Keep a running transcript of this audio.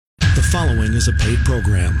following is a paid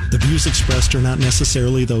program. The views expressed are not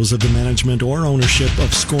necessarily those of the management or ownership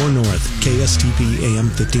of Score North, KSTP AM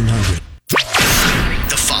 1500.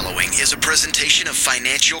 The following is a presentation of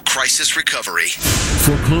Financial Crisis Recovery.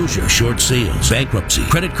 Foreclosure, short sales, bankruptcy,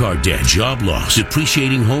 credit card debt, job loss,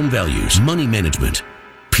 depreciating home values, money management.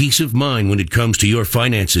 Peace of mind when it comes to your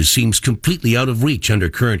finances seems completely out of reach under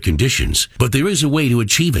current conditions, but there is a way to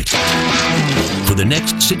achieve it. For the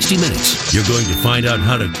next 60 minutes, you're going to find out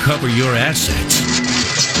how to cover your assets.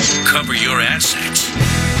 Cover your assets.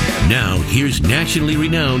 Now, here's nationally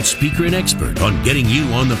renowned speaker and expert on getting you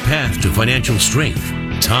on the path to financial strength,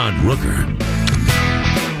 Todd Rooker.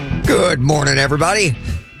 Good morning, everybody.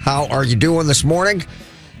 How are you doing this morning?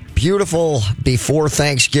 Beautiful before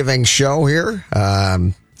Thanksgiving show here.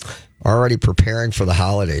 Already preparing for the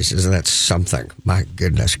holidays. Isn't that something? My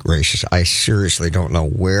goodness gracious. I seriously don't know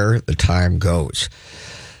where the time goes.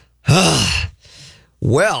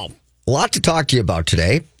 Well, a lot to talk to you about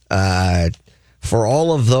today. For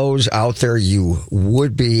all of those out there, you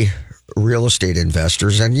would-be real estate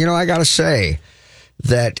investors. And, you know, I got to say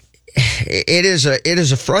that it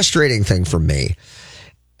is a frustrating thing for me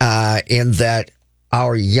in that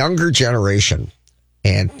our younger generation,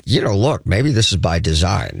 and, you know, look, maybe this is by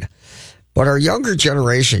design, but our younger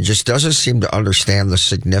generation just doesn't seem to understand the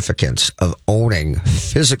significance of owning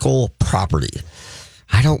physical property.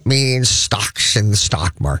 I don't mean stocks in the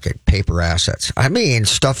stock market, paper assets. I mean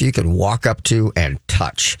stuff you can walk up to and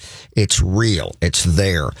touch. It's real. It's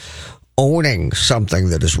there. Owning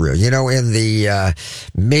something that is real. You know, in the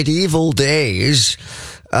medieval days,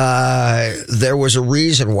 there was a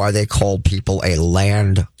reason why they called people a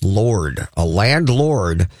landlord. A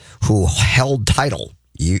landlord who held title.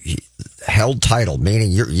 Held title,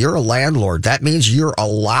 meaning you're a landlord. That means you're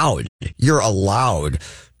allowed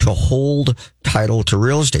to hold title to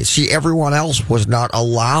real estate. See, everyone else was not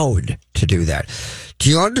allowed to do that.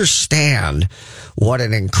 Do you understand what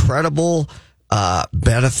an incredible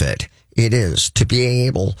benefit it is to being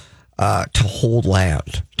able to hold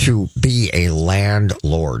land, to be a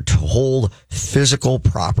landlord, to hold physical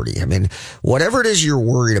property? I mean, whatever it is you're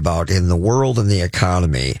worried about in the world and the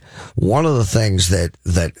economy, one of the things that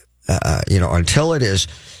you know, until it is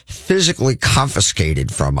physically confiscated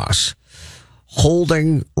from us,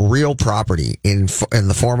 holding real property in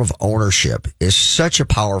the form of ownership is such a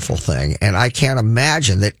powerful thing. And I can't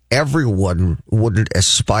imagine that everyone wouldn't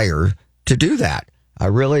aspire to do that.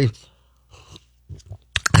 I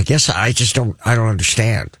guess I don't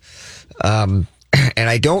understand. And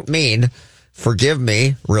I don't mean, forgive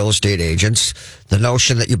me, real estate agents, the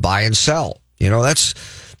notion that you buy and sell. You know,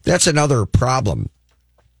 that's another problem.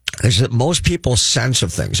 Is that most people's sense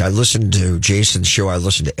of things. I listened to Jason's show. I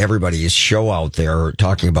listened to everybody's show out there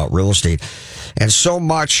talking about real estate. And so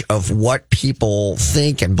much of what people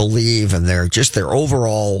think and believe and their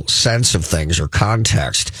overall sense of things or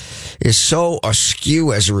context is so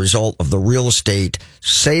askew as a result of the real estate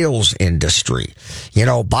sales industry. You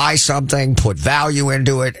know, buy something, put value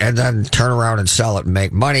into it, and then turn around and sell it and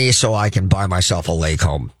make money so I can buy myself a lake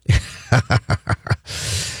home.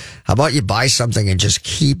 How about you buy something and just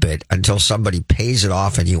keep it until somebody pays it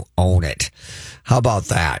off and you own it? How about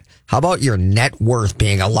that? How about your net worth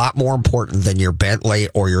being a lot more important than your Bentley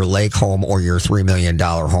or your lake home or your $3 million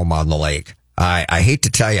home on the lake? I hate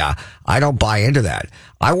to tell you, I don't buy into that.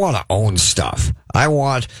 I want to own stuff. I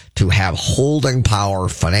want to have holding power,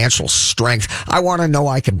 financial strength. I want to know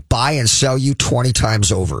I can buy and sell you 20 times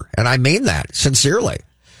over. And I mean that sincerely.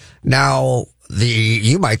 Now,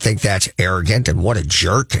 you might think that's arrogant and what a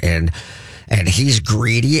jerk and he's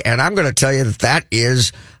greedy. And I'm going to tell you that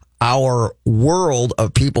is our world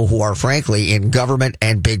of people who are frankly in government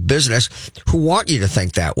and big business who want you to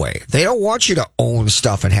think that way. They don't want you to own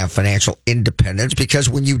stuff and have financial independence because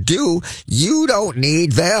when you do, you don't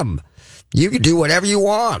need them. You can do whatever you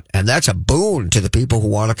want. And that's a boon to the people who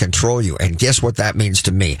want to control you. And guess what that means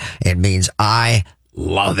to me? It means I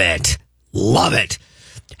love it. Love it.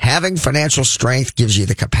 Having financial strength gives you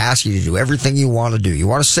the capacity to do everything you want to do. You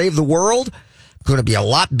want to save the world? Going to be a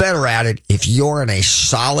lot better at it if you're in a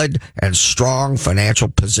solid and strong financial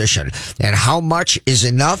position. And how much is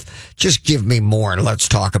enough? Just give me more and let's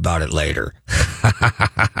talk about it later.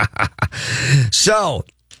 So,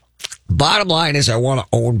 bottom line is I want to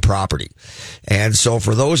own property. And so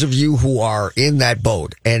for those of you who are in that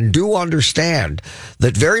boat and do understand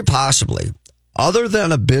that very possibly, other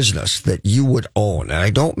than a business that you would own, and I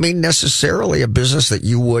don't mean necessarily a business that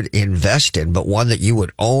you would invest in, but one that you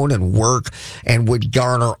would own and work and would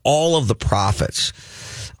garner all of the profits.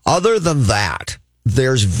 Other than that,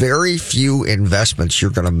 there's very few investments you're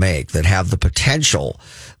going to make that have the potential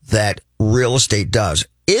that real estate does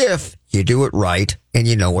if you do it right, and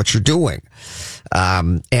you know what you're doing.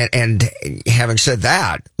 And having said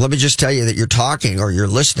that, let me just tell you that you're talking, or you're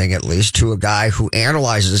listening at least, to a guy who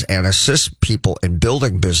analyzes and assists people in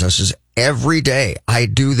building businesses every day. I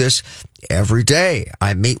do this every day.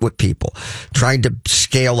 I meet with people trying to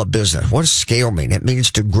scale a business. What does scale mean? It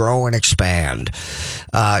means to grow and expand,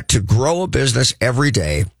 to grow a business every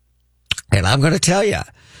day. And I'm going to tell you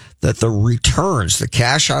that the returns, the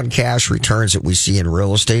cash on cash returns that we see in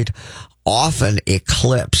real estate often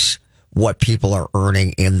eclipse what people are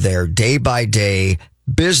earning in their day by day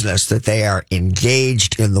business that they are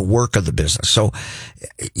engaged in the work of the business. So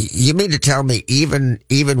you mean to tell me even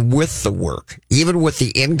with the work, even with the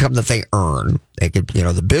income that they earn, they could,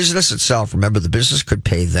 the business itself, remember, the business could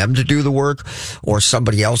pay them to do the work or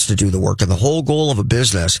somebody else to do the work. And the whole goal of a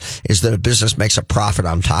business is that a business makes a profit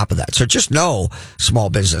on top of that. So just know, small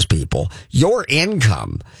business people, your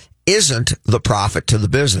income isn't the profit to the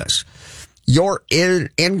business. Your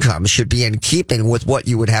income should be in keeping with what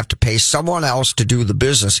you would have to pay someone else to do the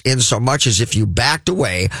business, in so much as if you backed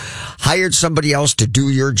away, hired somebody else to do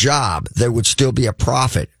your job, there would still be a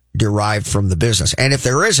profit derived from the business. And if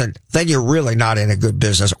there isn't, then you're really not in a good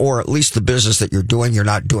business, or at least the business that you're doing, you're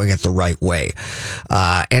not doing it the right way.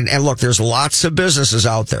 And look, there's lots of businesses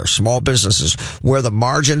out there, small businesses, where the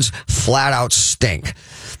margins flat out stink.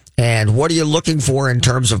 And what are you looking for in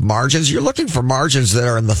terms of margins? You're looking for margins that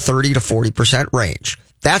are in the 30 to 40% range.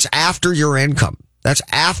 That's after your income. That's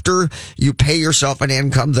after you pay yourself an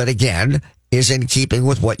income that, again, is in keeping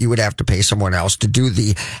with what you would have to pay someone else to do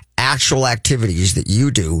the actual activities that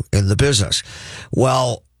you do in the business.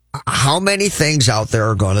 Well, how many things out there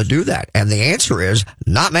are going to do that? And the answer is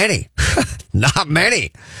not many. Not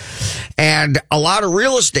many. And a lot of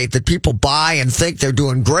real estate that people buy and think they're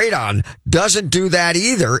doing great on doesn't do that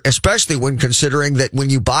either, especially when considering that when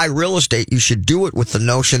you buy real estate, you should do it with the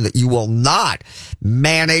notion that you will not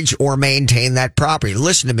manage or maintain that property.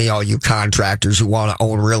 Listen to me, all you contractors who want to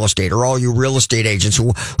own real estate, or all you real estate agents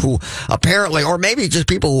who apparently, or maybe just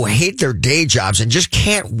people who hate their day jobs and just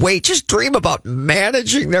can't wait, just dream about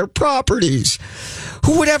managing their properties.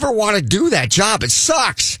 Who would ever want to do that job? It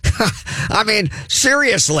sucks. I mean,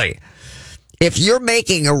 seriously. If you're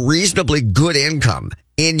making a reasonably good income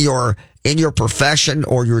in your profession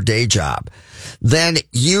or your day job, then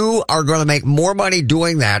you are going to make more money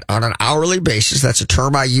doing that on an hourly basis. That's a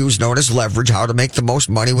term I use known as leverage, how to make the most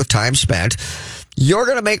money with time spent. You're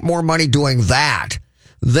going to make more money doing that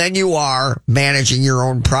than you are managing your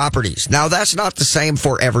own properties. Now, that's not the same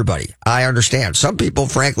for everybody. I understand. Some people,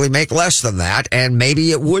 frankly, make less than that, and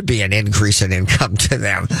maybe it would be an increase in income to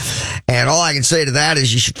them. And all I can say to that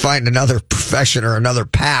is you should find another profession or another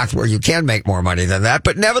path where you can make more money than that.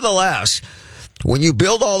 But nevertheless, when you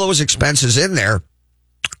build all those expenses in there,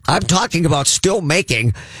 I'm talking about still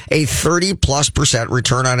making a 30+%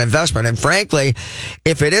 return on investment. And frankly,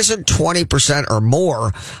 if it isn't 20% or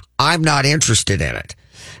more, I'm not interested in it.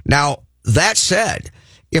 Now, that said,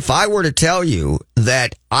 if I were to tell you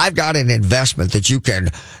that I've got an investment that you can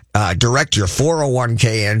direct your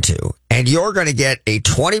 401k into, and you're going to get a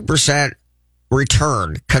 20%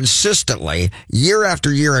 return consistently year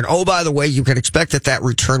after year, and oh, by the way, you can expect that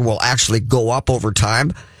return will actually go up over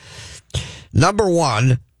time, number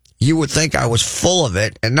one, you would think I was full of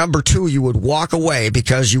it. And number two, you would walk away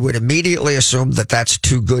because you would immediately assume that that's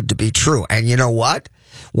too good to be true. And you know what?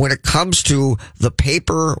 When it comes to the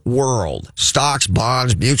paper world, stocks,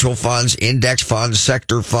 bonds, mutual funds, index funds,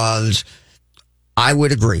 sector funds, I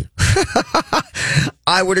would agree.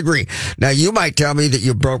 I would agree. Now, you might tell me that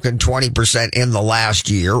you've broken 20% in the last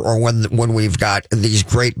year, or when we've got these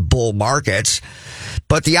great bull markets.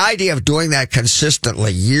 But the idea of doing that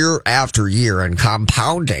consistently year after year and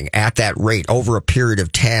compounding at that rate over a period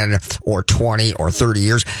of 10 or 20 or 30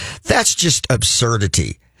 years, that's just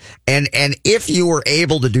absurdity. And if you were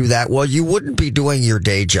able to do that, well, you wouldn't be doing your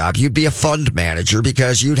day job. You'd be a fund manager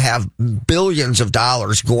because you'd have billions of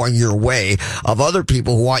dollars going your way of other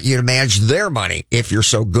people who want you to manage their money if you're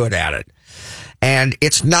so good at it. And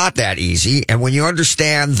it's not that easy. And when you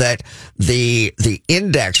understand that the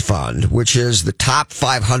index fund, which is the top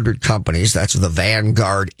 500 companies, that's the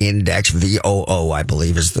Vanguard Index, VOO, I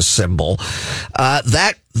believe is the symbol,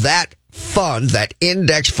 that fund, that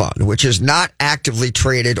index fund, which is not actively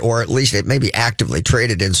traded, or at least it may be actively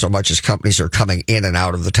traded in so much as companies are coming in and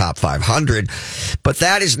out of the top 500, but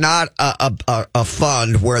that is not a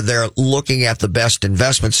fund where they're looking at the best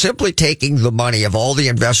investment, simply taking the money of all the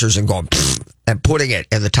investors and going and putting it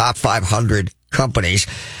in the top 500 companies.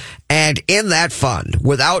 And in that fund,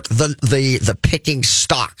 without the picking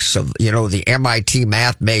stocks of, the MIT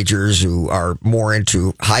math majors who are more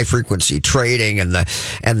into high frequency trading and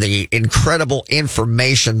the incredible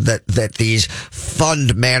information that these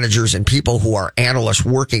fund managers and people who are analysts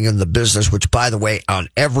working in the business, which by the way, on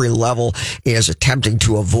every level is attempting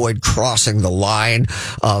to avoid crossing the line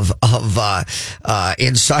of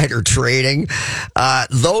insider trading.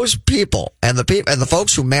 Those people and the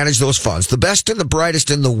folks who manage those funds, the best and the brightest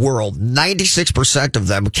in the world, 96% of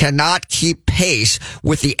them cannot keep pace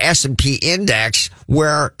with the S&P index,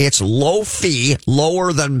 where it's low fee,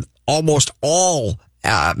 lower than almost all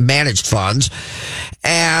managed funds,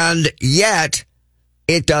 and yet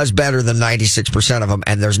it does better than 96% of them,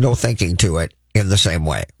 and there's no thinking to it in the same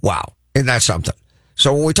way. Wow. Isn't that something?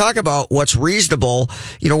 So when we talk about what's reasonable,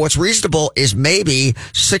 what's reasonable is maybe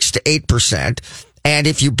 6 to 8%. And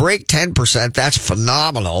if you break 10%, that's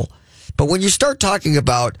phenomenal. But when you start talking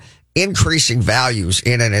about increasing values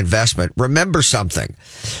in an investment, remember something.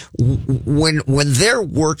 When they're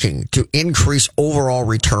working to increase overall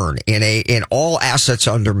return in all assets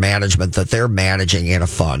under management that they're managing in a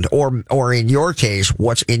fund, or in your case,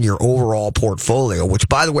 what's in your overall portfolio, which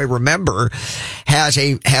by the way, remember, has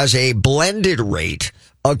a blended rate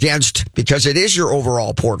because it is your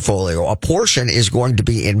overall portfolio. A portion is going to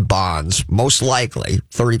be in bonds, most likely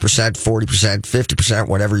 30%, 40%, 50%,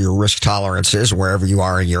 whatever your risk tolerance is, wherever you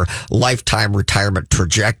are in your lifetime retirement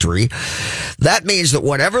trajectory. That means that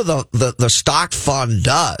whatever the stock fund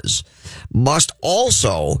does must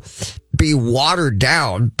also be watered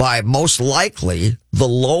down by most likely the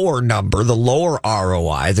lower number, the lower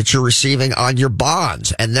ROI that you're receiving on your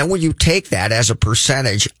bonds. And then when you take that as a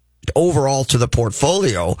percentage overall to the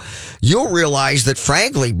portfolio, you'll realize that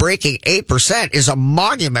frankly, breaking 8% is a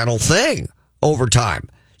monumental thing over time.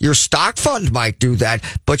 Your stock fund might do that,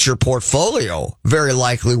 but your portfolio very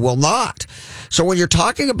likely will not. So when you're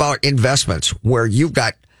talking about investments where you've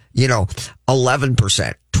got, 11%,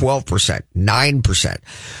 12%, 9%,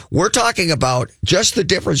 we're talking about just the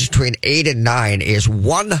difference between 8 and 9 is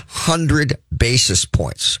 100 basis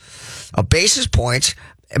points. A basis point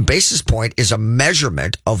is a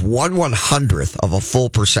measurement of 1/100th of a full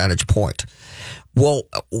percentage point. Well,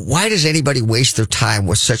 why does anybody waste their time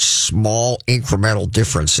with such small incremental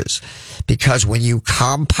differences? Because when you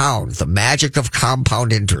compound, the magic of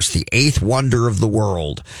compound interest, the eighth wonder of the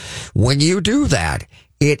world, when you do that,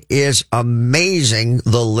 it is amazing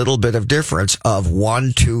the little bit of difference of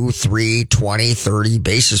 1, 2, 3, 20, 30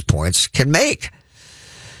 basis points can make.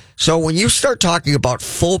 So when you start talking about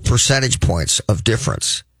full percentage points of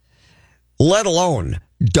difference, let alone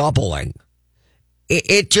doubling,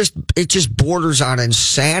 it just borders on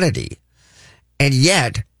insanity. And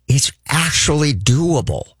yet it's actually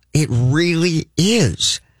doable. It really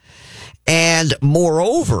is. And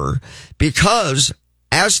moreover, because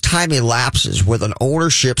as time elapses with an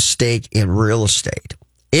ownership stake in real estate,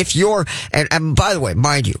 if you're, and by the way,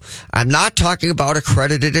 mind you, I'm not talking about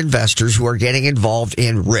accredited investors who are getting involved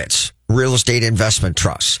in REITs, real estate investment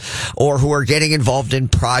trusts, or who are getting involved in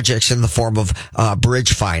projects in the form of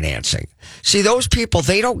bridge financing. See, those people,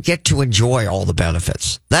 they don't get to enjoy all the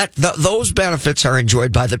benefits. Those benefits are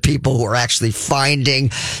enjoyed by the people who are actually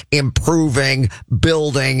finding, improving,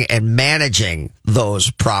 building, and managing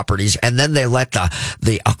those properties. And then they let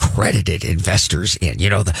the accredited investors in,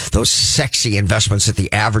 those sexy investments that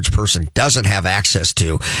the average person doesn't have access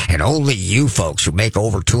to. And only you folks who make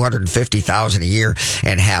over $250,000 a year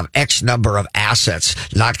and have X number of assets,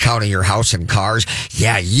 not counting your house and cars.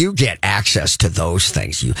 Yeah, you get access to those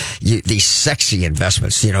things. These sexy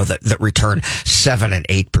investments, that return 7 and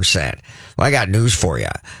 8%. Well, I got news for you.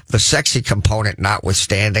 The sexy component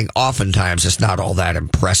notwithstanding, oftentimes it's not all that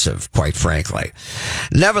impressive, quite frankly.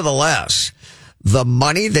 Nevertheless, the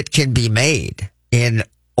money that can be made in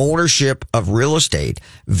ownership of real estate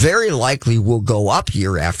very likely will go up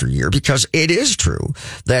year after year, because it is true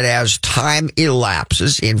that as time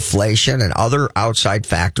elapses, inflation and other outside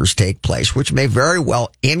factors take place, which may very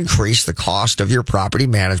well increase the cost of your property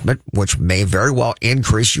management, which may very well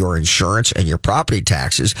increase your insurance and your property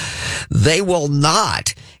taxes. They will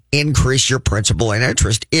not increase your principal and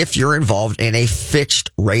interest if you're involved in a fixed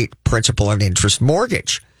rate principal and interest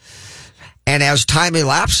mortgage. And as time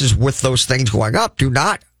elapses with those things going up, do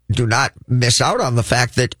not miss out on the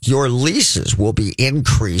fact that your leases will be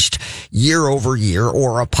increased year over year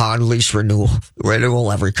or upon lease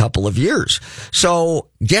renewal every couple of years. So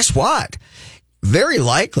guess what? Very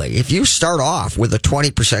likely, if you start off with a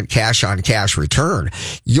 20% cash on cash return,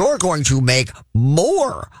 you're going to make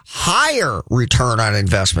more, higher return on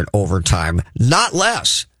investment over time, not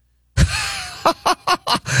less.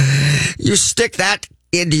 You stick that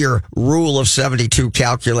into your rule of 72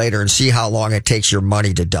 calculator and see how long it takes your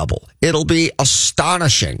money to double. It'll be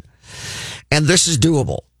astonishing. And this is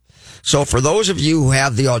doable. So for those of you who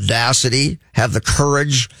have the audacity, have the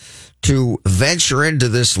courage to venture into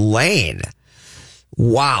this lane,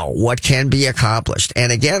 wow, what can be accomplished.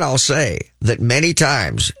 And again, I'll say that many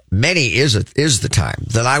times, is the time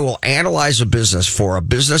that I will analyze a business for a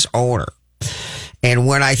business owner. And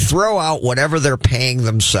when I throw out whatever they're paying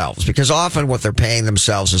themselves, because often what they're paying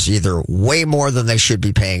themselves is either way more than they should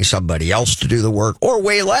be paying somebody else to do the work or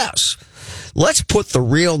way less. Let's put the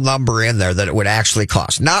real number in there that it would actually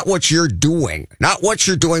cost. Not what you're doing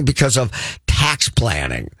because of tax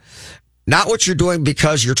planning. Not what you're doing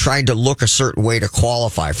because you're trying to look a certain way to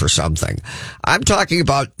qualify for something. I'm talking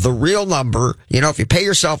about the real number. You know, if you pay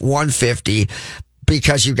yourself $150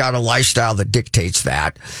 because you've got a lifestyle that dictates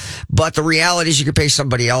that. But the reality is you could pay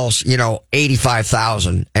somebody else,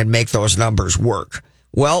 $85,000 and make those numbers work.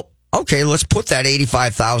 Well, okay, let's put that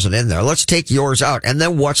 $85,000 in there. Let's take yours out. And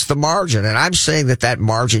then what's the margin? And I'm saying that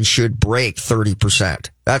margin should break 30%.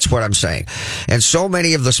 That's what I'm saying. And so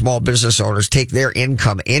many of the small business owners take their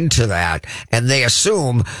income into that and they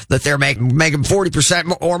assume that they're making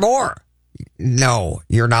 40% or more. No,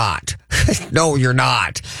 you're not. No, you're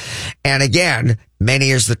not. And again,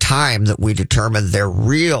 many is the time that we determine their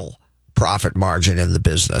real profit margin in the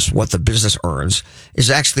business. What the business earns is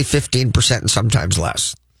actually 15% and sometimes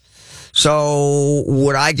less. So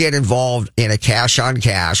would I get involved in a cash on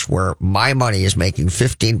cash where my money is making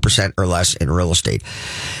 15% or less in real estate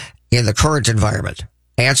in the current environment?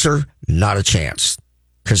 Answer, not a chance,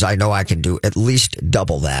 because I know I can do at least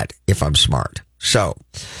double that if I'm smart. So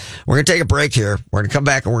we're going to take a break here. We're going to come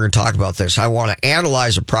back and we're going to talk about this. I want to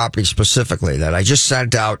analyze a property specifically that I just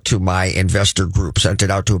sent out to my investor group, sent it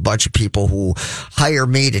out to a bunch of people who hire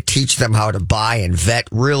me to teach them how to buy and vet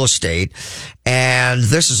real estate. And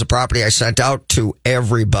this is a property I sent out to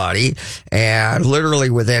everybody, and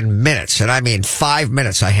literally within minutes, and I mean 5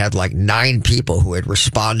 minutes, I had like 9 people who had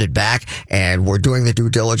responded back and were doing the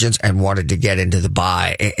due diligence and wanted to get into the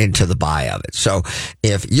buy of it. So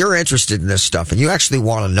if you're interested in this stuff and you actually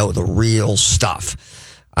want to know the real stuff,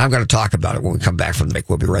 I'm going to talk about it when we come back from the break.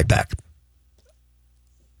 We'll be right back.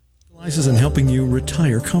 Specializes in helping you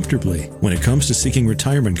retire comfortably. When it comes to seeking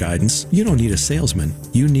retirement guidance, you don't need a salesman.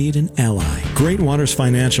 You need an ally. Great Waters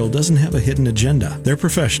Financial doesn't have a hidden agenda. Their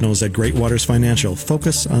professionals at Great Waters Financial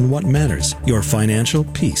focus on what matters, your financial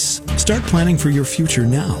peace. Start planning for your future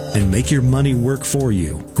now and make your money work for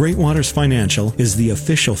you. Great Waters Financial is the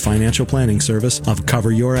official financial planning service of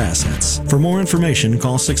Cover Your Assets. For more information,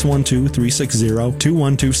 call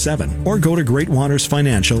 612-360-2127 or go to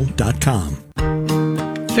greatwatersfinancial.com.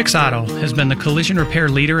 Fix Auto has been the collision repair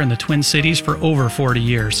leader in the Twin Cities for over 40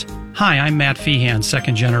 years. Hi, I'm Matt Feehan,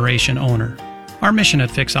 second-generation owner. Our mission at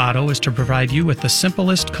Fix Auto is to provide you with the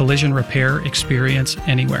simplest collision repair experience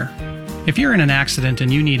anywhere. If you're in an accident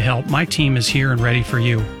and you need help, my team is here and ready for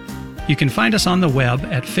you. You can find us on the web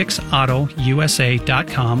at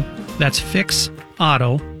fixautousa.com. That's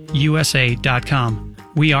fixautousa.com.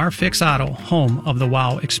 We are Fix Auto, home of the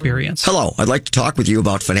WOW experience. Hello, I'd like to talk with you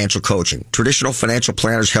about financial coaching. Traditional financial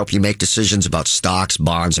planners help you make decisions about stocks,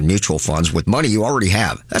 bonds, and mutual funds with money you already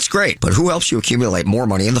have. That's great, but who helps you accumulate more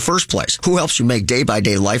money in the first place? Who helps you make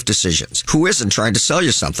day-by-day life decisions? Who isn't trying to sell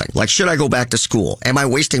you something? Like, should I go back to school? Am I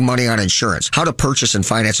wasting money on insurance? How to purchase and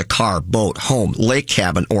finance a car, boat, home, lake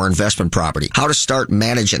cabin, or investment property? How to start,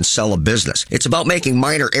 manage, and sell a business? It's about making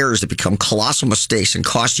minor errors that become colossal mistakes and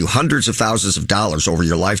cost you hundreds of thousands of dollars over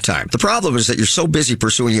your lifetime. The problem is that you're so busy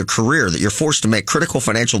pursuing your career that you're forced to make critical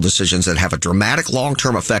financial decisions that have a dramatic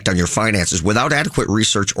long-term effect on your finances without adequate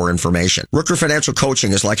research or information. Rooker Financial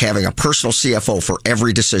Coaching is like having a personal CFO for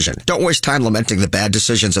every decision. Don't waste time lamenting the bad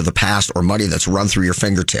decisions of the past or money that's run through your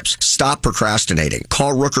fingertips. Stop procrastinating.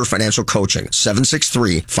 Call Rooker Financial Coaching,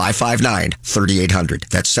 763-559-3800.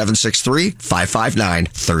 That's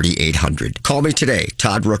 763-559-3800. Call me today,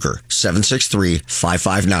 Todd Rooker,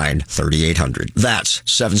 763-559-3800. That's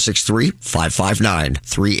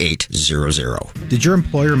 763-559-3800. Did your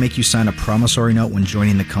employer make you sign a promissory note when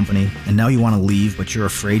joining the company, and now you want to leave, but you're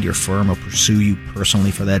afraid your firm will pursue you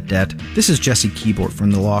personally for that debt? This is Jesse Keyboard from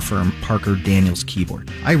the law firm Parker Daniels Keyboard.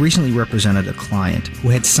 I recently represented a client who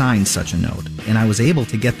had signed such a note, and I was able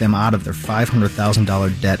to get them out of their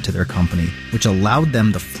 $500,000 debt to their company, which allowed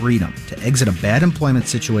them the freedom to exit a bad employment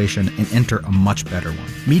situation and enter a much better one.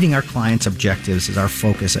 Meeting our clients' objectives is our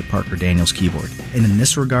focus at Parker Daniels Keyboard, and in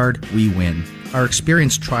this regard, we win. Our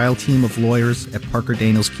experienced trial team of lawyers at Parker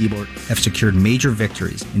Daniels Kibort have secured major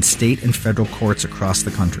victories in state and federal courts across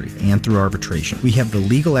the country and through arbitration. We have the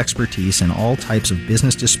legal expertise in all types of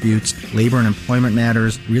business disputes, labor and employment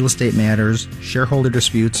matters, real estate matters, shareholder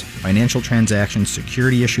disputes, financial transactions,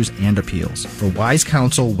 security issues, and appeals. For wise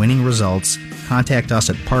counsel, winning results, contact us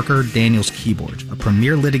at Parker Daniels Kibort, a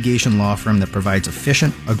premier litigation law firm that provides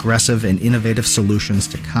efficient, aggressive, and innovative solutions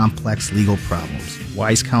to complex legal problems.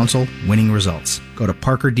 Wise counsel, winning results. Go to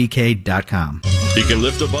parkerdk.com. He can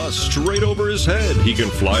lift a bus straight over his head. He can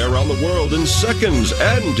fly around the world in seconds.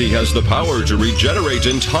 And he has the power to regenerate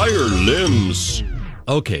entire limbs.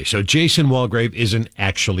 Okay, so Jason Walgrave isn't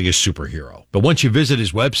actually a superhero. But once you visit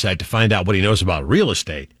his website to find out what he knows about real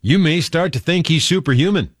estate, you may start to think he's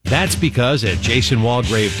superhuman. That's because at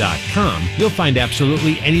jasonwalgrave.com, you'll find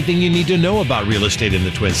absolutely anything you need to know about real estate in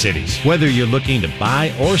the Twin Cities. Whether you're looking to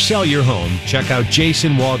buy or sell your home, check out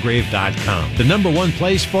jasonwalgrave.com, the #1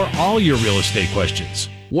 place for all your real estate questions.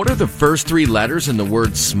 What are the first 3 letters in the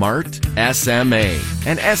word SMART? SMA.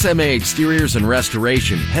 And SMA Exteriors and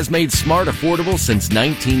Restoration has made SMART affordable since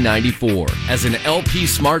 1994. As an LP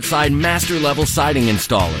SmartSide Master Level Siding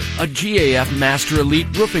Installer, a GAF Master Elite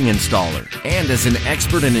Roofing Installer, and as an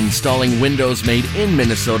expert in installing windows made in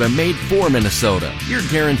Minnesota, made for Minnesota, you're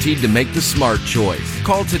guaranteed to make the SMART choice.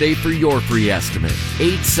 Call today for your free estimate.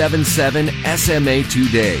 877-SMA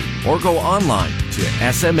today. Or go online to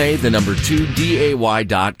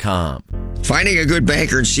SMA2DAY.com. Finding a good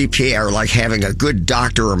banker and CPA are like having a good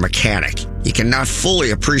doctor or mechanic. You cannot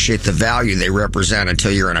fully appreciate the value they represent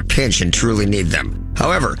until you're in a pinch and truly need them.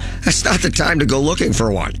 However, that's not the time to go looking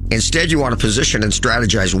for one. Instead, you want to position and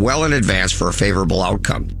strategize well in advance for a favorable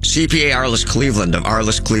outcome. CPA Arliss Cleveland of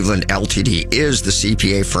Arliss Cleveland LTD is the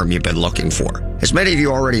CPA firm you've been looking for. As many of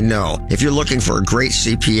you already know, if you're looking for a great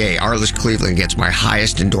CPA, Arliss Cleveland gets my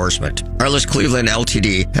highest endorsement. Arliss Cleveland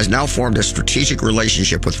LTD has now formed a strategic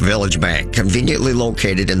relationship with Village Bank, conveniently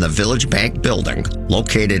located in the Village Bank building,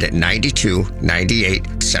 located at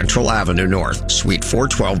 9298 Central Avenue North, Suite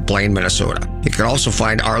 412, Blaine, Minnesota. You can also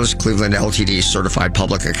find Arliss Cleveland LTD certified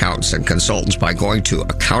public accountants and consultants by going to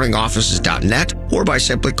accountingoffices.net or by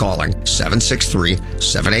simply calling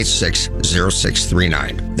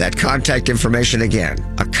 763-786-0639. That contact information again,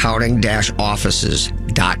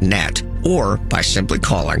 accounting-offices.net or by simply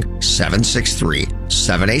calling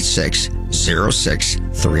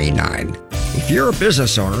 763-786-0639. If you're a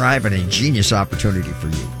business owner, I have an ingenious opportunity for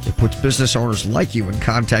you. It puts business owners like you in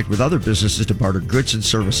contact with other businesses to barter goods and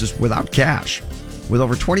services without cash. With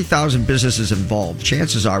over 20,000 businesses involved,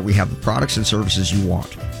 chances are we have the products and services you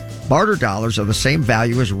want. Barter dollars are the same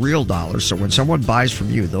value as real dollars, so when someone buys from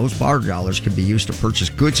you, those barter dollars can be used to purchase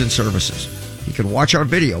goods and services. You can watch our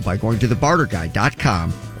video by going to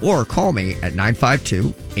thebarterguy.com or call me at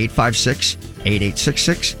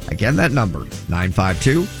 952-856-8866. Again, that number,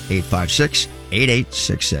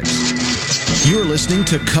 952-856-8866. You're listening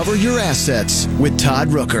to Cover Your Assets with Todd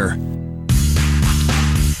Rooker.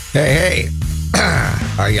 Hey,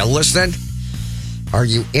 are you listening? Are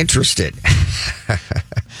you interested?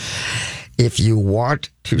 If you want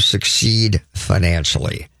to succeed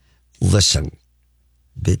financially, listen.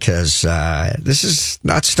 Because this is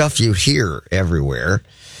not stuff you hear everywhere,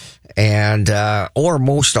 and or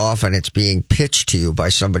most often it's being pitched to you by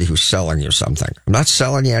somebody who's selling you something. I'm not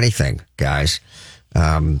selling you anything, guys.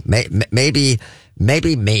 Maybe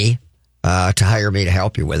me to hire me to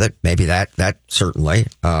help you with it. Maybe that certainly.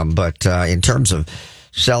 But in terms of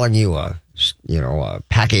selling you a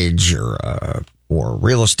package or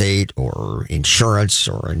real estate or insurance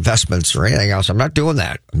or investments or anything else, I'm not doing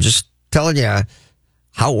that. I'm just telling you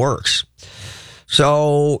how it works.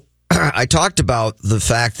 So I talked about the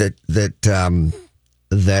fact that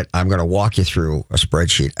I'm going to walk you through a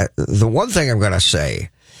spreadsheet. The one thing I'm going to say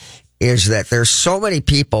is that there's so many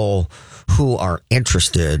people who are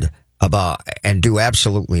interested about and do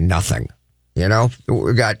absolutely nothing. We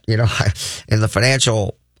got, in the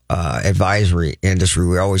financial advisory industry,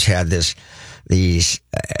 we always had these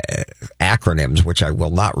acronyms, which I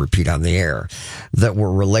will not repeat on the air, that were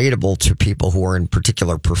relatable to people who are in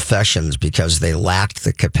particular professions because they lacked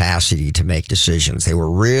the capacity to make decisions. They were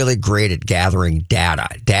really great at gathering data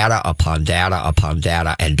upon data upon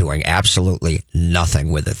data, and doing absolutely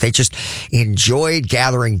nothing with it. They just enjoyed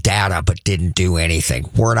gathering data but didn't do anything.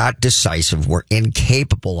 We're not decisive. We're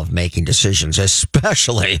incapable of making decisions,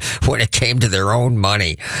 especially when it came to their own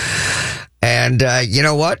money. And you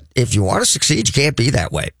know what? If you want to succeed, you can't be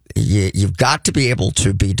that way. You've got to be able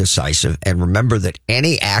to be decisive and remember that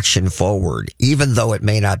any action forward, even though it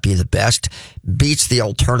may not be the best, beats the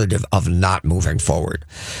alternative of not moving forward.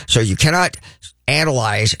 So you cannot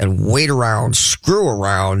analyze and wait around, screw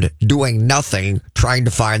around, doing nothing, trying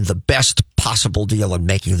to find the best possible deal and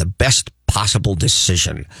making the best possible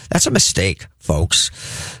decision. That's a mistake, folks.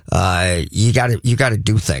 You got to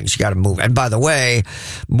do things. You got to move. And by the way,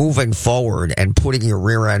 moving forward and putting your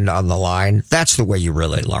rear end on the line, that's the way you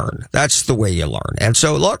really learn. That's the way you learn. And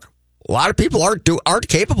so look, a lot of people aren't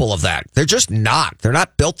capable of that. They're just not. They're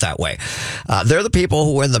not built that way. They're the people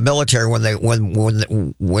who in the military,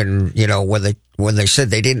 when they said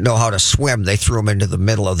they didn't know how to swim, they threw them into the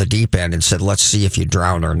middle of the deep end and said, let's see if you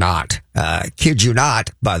drown or not. Kid you not,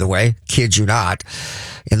 by the way, kid you not.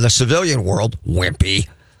 In the civilian world, wimpy.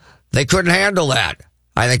 They couldn't handle that.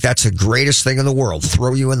 I think that's the greatest thing in the world.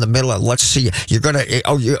 Throw you in the middle of, let's see.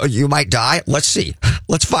 You might die. Let's see.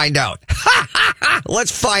 Let's find out.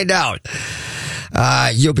 Let's find out.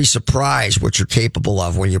 You'll be surprised what you're capable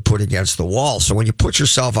of when you're put against the wall. So when you put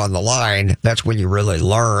yourself on the line, that's when you really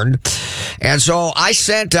learn. And so I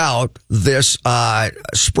sent out this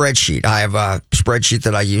spreadsheet. I have a spreadsheet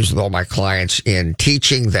that I use with all my clients in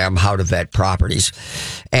teaching them how to vet properties.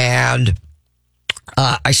 And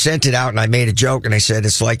I sent it out and I made a joke and I said,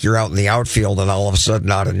 it's like you're out in the outfield and all of a sudden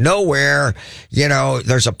out of nowhere,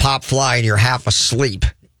 there's a pop fly and you're half asleep,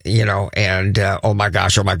 and, oh my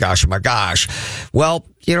gosh. Well,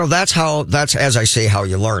 that's, as I say, how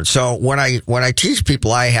you learn. So when I teach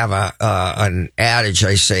people, I have an adage.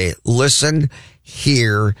 I say, listen,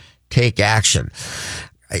 hear, take action.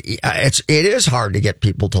 It is hard to get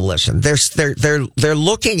people to listen. They're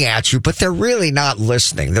looking at you, but they're really not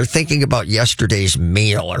listening. They're thinking about yesterday's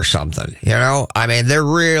meal or something, they're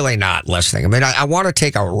really not listening. I want to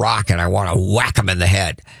take a rock and I want to whack them in the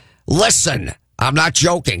head. Listen, I'm not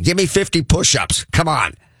joking. Give me 50 push-ups. Come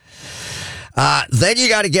on. Then you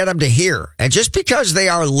got to get them to hear. And just because they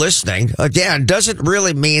are listening, again, doesn't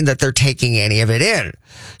really mean that they're taking any of it in.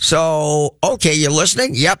 So, okay, you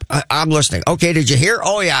listening? Yep, I'm listening. Okay, did you hear?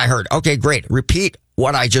 Oh, yeah, I heard. Okay, great. Repeat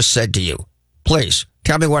what I just said to you. Please,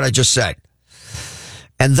 tell me what I just said.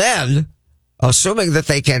 And then, assuming that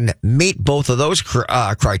they can meet both of those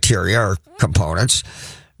criteria or components,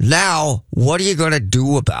 now, what are you going to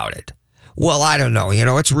do about it? Well, I don't know.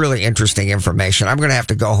 It's really interesting information. I'm going to have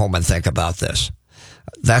to go home and think about this.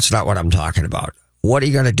 That's not what I'm talking about. What are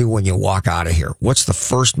you going to do when you walk out of here? What's the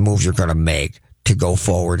first move you're going to make to go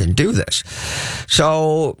forward and do this?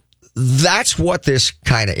 So that's what this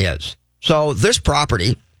kind of is. So this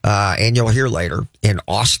property, and you'll hear later, in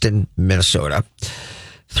Austin, Minnesota,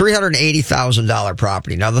 $380,000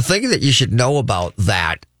 property. Now, the thing that you should know about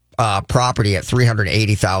that property at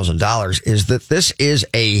 $380,000 is that this is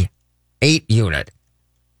a 8-unit.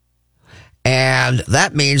 And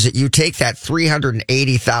that means that you take that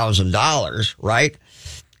 $380,000, right?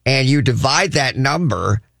 And you divide that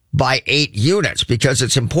number by 8 units, because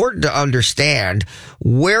it's important to understand,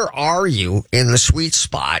 where are you in the sweet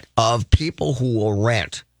spot of people who will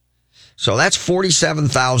rent? So that's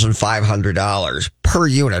 $47,500 per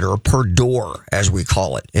unit, or per door, as we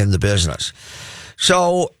call it in the business.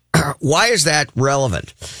 So why is that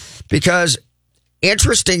relevant? Because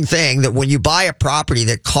interesting thing that when you buy a property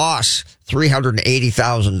that costs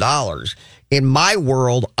 $380,000, in my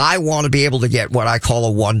world, I want to be able to get what I call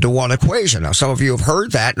a 1-to-1 equation. Now, some of you have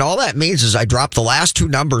heard that, and all that means is I drop the last 2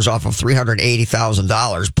 numbers off of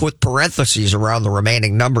 $380,000, put parentheses around the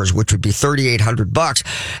remaining numbers, which would be $3,800,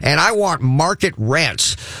 and I want market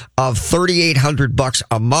rents of $3,800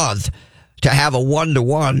 a month to have a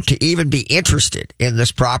 1-to-1 to even be interested in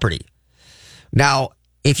this property. Now,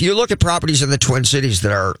 if you look at properties in the Twin Cities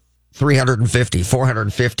that are 350,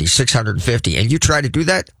 450, 650, and you try to do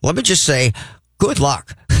that, let me just say, good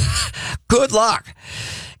luck. Good luck.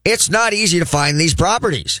 It's not easy to find these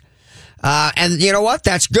properties. And you know what?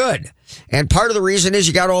 That's good. And part of the reason is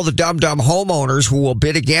you got all the dumb homeowners who will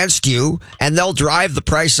bid against you, and they'll drive the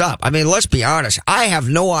price up. I mean, let's be honest. I have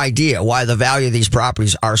no idea why the value of these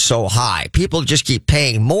properties are so high. People just keep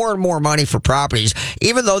paying more and more money for properties,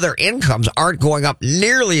 even though their incomes aren't going up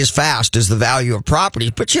nearly as fast as the value of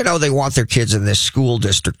properties. But they want their kids in this school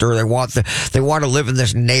district, or they want to live in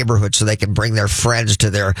this neighborhood so they can bring their friends to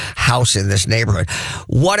their house in this neighborhood.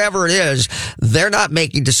 Whatever it is, they're not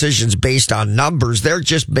making decisions based on numbers. They're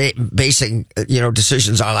just basing,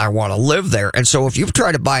 decisions on I want to live there. And so if you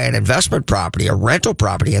try to buy an investment property, a rental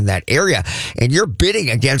property in that area, and you're bidding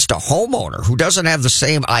against a homeowner who doesn't have the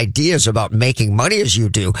same ideas about making money as you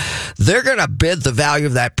do, they're going to bid the value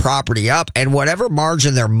of that property up, and whatever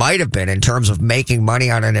margin there might have been in terms of making money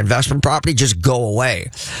on an investment property just go away.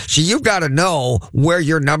 So you've got to know where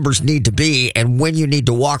your numbers need to be and when you need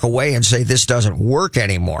to walk away and say this doesn't work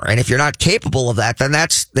anymore. And if you're not capable of that,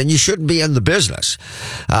 then you shouldn't be in the business.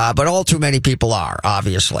 But all too many people are,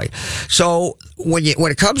 obviously. So when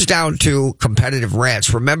it comes down to competitive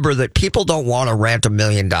rents, remember that people don't want to rent $1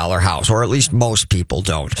 million house, or at least most people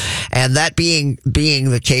don't. And that being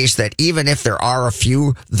the case, that even if there are a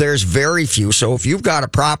few, there's very few. So if you've got a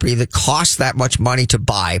property that costs that much money to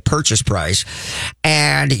buy, purchase price,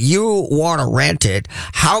 and you want to rent it,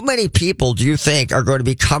 how many people do you think are going to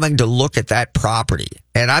be coming to look at that property?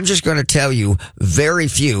 And I'm just going to tell you, very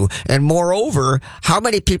few. And moreover, how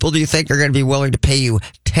many people do you think are going to be willing to pay you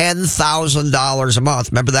 $10,000 a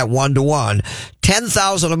month? Remember that 1-to-1,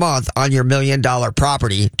 $10,000 a month on your $1 million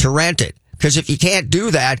property to rent it. Because if you can't do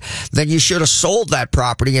that, then you should have sold that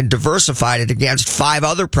property and diversified it against 5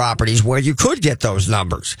 other properties where you could get those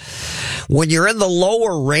numbers. When you're in the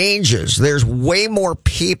lower ranges, there's way more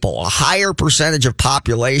people, a higher percentage of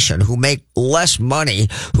population who make less money,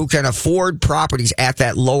 who can afford properties at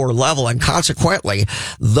that lower level. And consequently,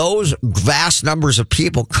 those vast numbers of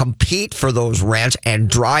people compete for those rents and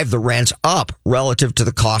drive the rents up relative to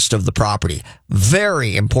the cost of the property.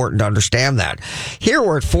 Very important to understand that. Here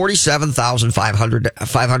we're at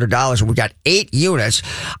 $47,500, and we got 8 units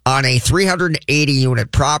on a 380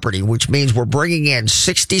 unit property, which means we're bringing in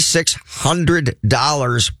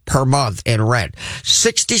 $6,600 per month in rent.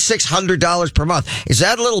 $6,600 per month. Is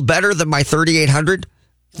that a little better than my $3,800?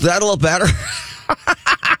 Is that a little better?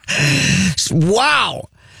 Wow.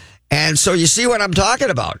 And so you see what I'm talking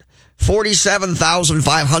about.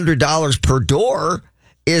 $47,500 per door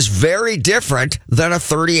is very different than a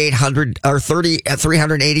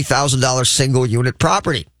 $380,000 single unit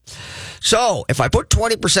property. So if I put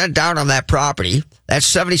 20% down on that property, that's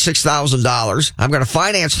 $76,000. I'm going to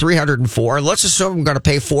finance $304,000. Let's assume I'm going to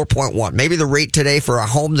pay $4.1. Maybe the rate today for a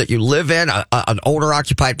home that you live in, an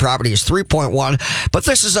owner-occupied property, is $3.1. But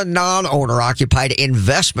this is a non-owner-occupied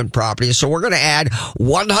investment property, so we're going to add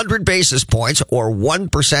 100 basis points, or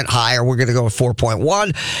 1% higher. We're going to go with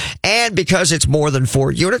 4.1. And because it's more than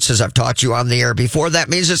 4 units, as I've taught you on the air before, that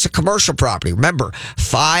means it's a commercial property. Remember,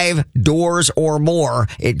 5 doors or more,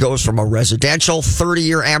 it goes from a residential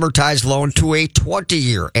 30-year amortized loan to a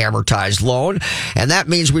 20-year amortized loan. And that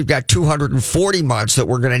means we've got 240 months that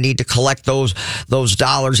we're going to need to collect those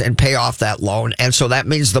dollars and pay off that loan. And so that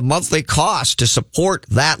means the monthly cost to support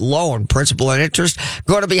that loan, principal and interest,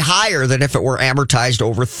 going to be higher than if it were amortized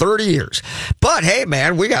over 30 years. But hey,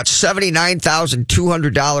 man, we got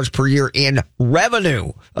 $79,200 per year in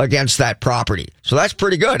revenue against that property. So that's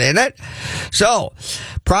pretty good, isn't it? So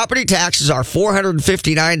property taxes are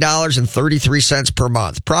 $459.33 per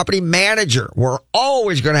month. Property manager, we're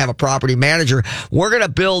always going to have a property manager. We're going to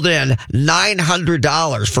build in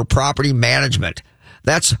 $900 for property management.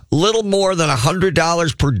 That's little more than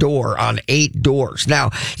 $100 per door on 8 doors. Now,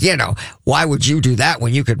 why would you do that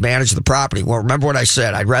when you could manage the property? Well, remember what I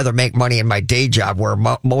said. I'd rather make money in my day job, where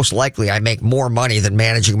most likely I make more money than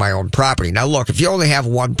managing my own property. Now, look, if you only have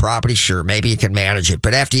one property, sure, maybe you can manage it.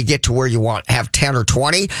 But after you get to where you have 10 or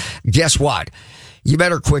 20, guess what? You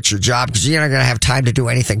better quit your job, because you're not going to have time to do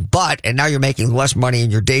anything and now you're making less money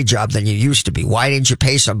in your day job than you used to be. Why didn't you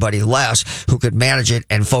pay somebody less who could manage it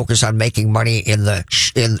and focus on making money in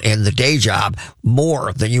the day job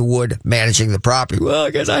more than you would managing the property? Well,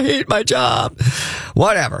 I guess I hate my job.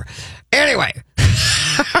 Whatever. Anyway,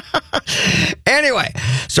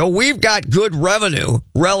 so we've got good revenue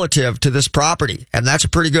relative to this property, and that's a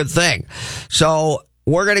pretty good thing. So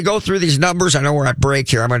we're going to go through these numbers. I know we're at break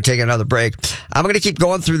here. I'm going to take another break. I'm going to keep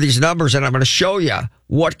going through these numbers, and I'm going to show you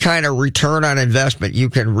what kind of return on investment you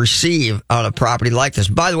can receive on a property like this.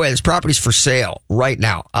 By the way, this property's for sale right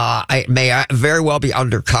now. It may very well be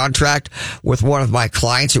under contract with one of my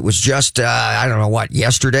clients. It was just,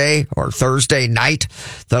 yesterday or Thursday night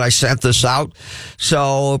that I sent this out.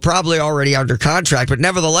 So probably already under contract, but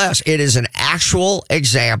nevertheless, it is an actual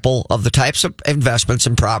example of the types of investments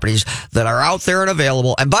and properties that are out there and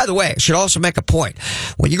available. And by the way, I should also make a point.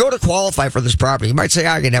 When you go to qualify for this property, you might say,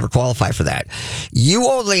 I can never qualify for that. You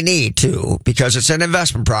only need to, because it's an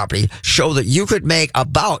investment property, show that you could make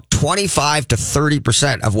about 25 to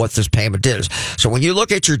 30% of what this payment is. So when you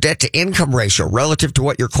look at your debt to income ratio relative to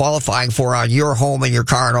what you're qualifying for on your home and your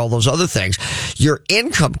car and all those other things, your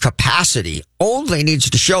income capacity only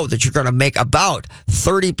needs to show that you're going to make about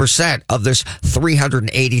 30% of this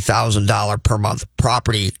 $380,000 per month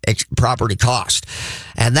property cost.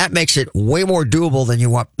 And that makes it way more doable than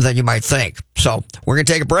you might think. So we're going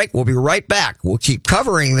to take a break. We'll be right back. We'll keep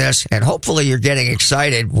covering this, and hopefully you're getting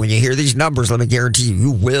excited when you hear these numbers. Let me guarantee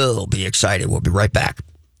you will be excited. We'll be right back.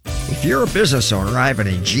 If you're a business owner, I have an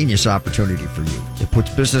ingenious opportunity for you. It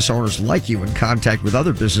puts business owners like you in contact with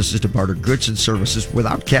other businesses to barter goods and services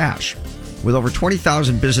without cash. With over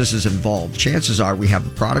 20,000 businesses involved, chances are we have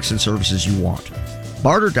the products and services you want.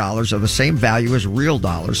 Barter dollars are the same value as real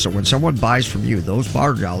dollars, so when someone buys from you, those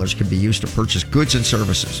barter dollars can be used to purchase goods and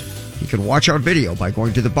services. You can watch our video by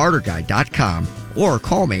going to thebarterguy.com or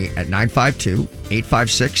call me at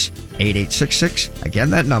 952-856-8866. Again,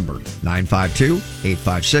 that number,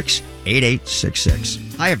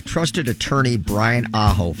 952-856-8866. I have trusted attorney Brian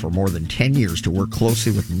Aho for more than 10 years to work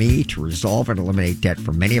closely with me to resolve and eliminate debt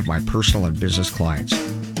for many of my personal and business clients.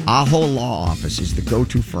 Aho Law Office is the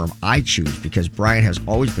go-to firm I choose because Brian has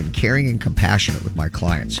always been caring and compassionate with my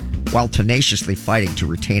clients, while tenaciously fighting to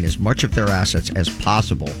retain as much of their assets as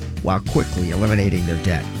possible while quickly eliminating their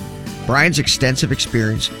debt. Brian's extensive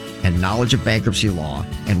experience and knowledge of bankruptcy law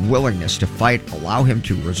and willingness to fight allow him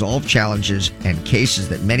to resolve challenges and cases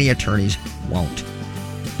that many attorneys won't.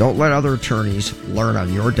 Don't let other attorneys learn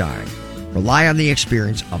on your dime. Rely on the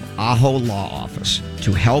experience of Aho Law Office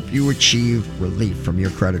to help you achieve relief from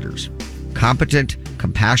your creditors. Competent,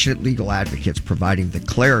 compassionate legal advocates providing the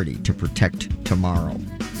clarity to protect tomorrow.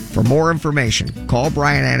 For more information, call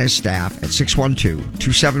Brian and his staff at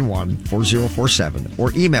 612-271-4047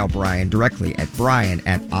 or email Brian directly at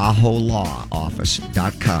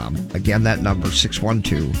brian@aholawoffice.com. Again, that number,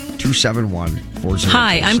 612-271-4047.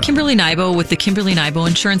 Hi, I'm Kimberly Nybo with the Kimberly Nybo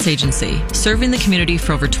Insurance Agency, serving the community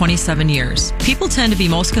for over 27 years. People tend to be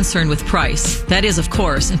most concerned with price. That is, of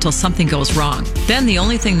course, until something goes wrong. Then the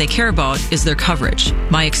only thing they care about is their coverage.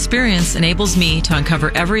 My experience enables me to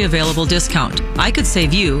uncover every available discount. I could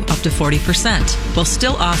save you up to 40%, while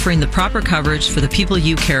still offering the proper coverage for the people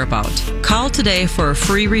you care about. Call today for a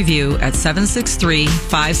free review at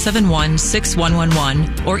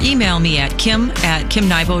 763-571-6111 or email me at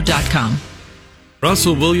kim@kimnybo.com.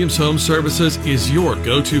 Russell Williams Home Services is your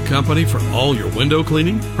go-to company for all your window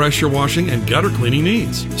cleaning, pressure washing, and gutter cleaning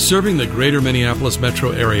needs. Serving the greater Minneapolis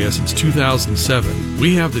metro area since 2007,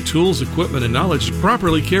 we have the tools, equipment, and knowledge to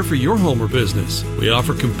properly care for your home or business. We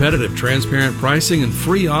offer competitive, transparent pricing and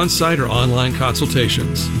free on-site or online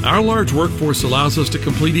consultations. Our large workforce allows us to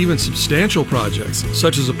complete even substantial projects,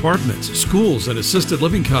 such as apartments, schools, and assisted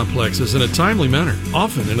living complexes in a timely manner,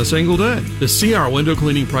 often in a single day. To see our window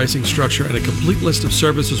cleaning pricing structure and a complete list of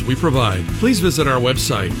services we provide, please visit our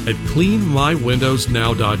website at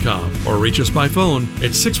cleanmywindowsnow.com or reach us by phone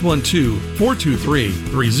at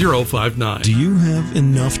 612-423-3059. Do you have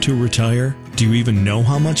enough to retire? Do you even know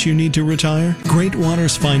how much you need to retire? Great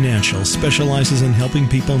Waters Financial specializes in helping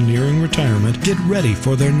people nearing retirement get ready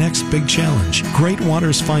for their next big challenge. Great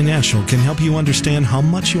Waters Financial can help you understand how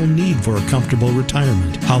much you'll need for a comfortable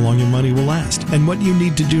retirement, how long your money will last, and what you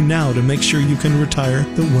need to do now to make sure you can retire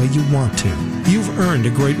the way you want to. You've earned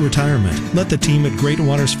a great retirement. Let the team at Great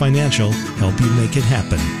Waters Financial help you make it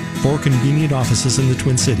happen. 4 convenient offices in the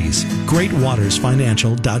Twin Cities.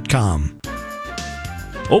 GreatWatersFinancial.com.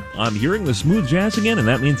 Oh, I'm hearing the smooth jazz again, and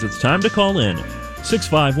that means it's time to call in.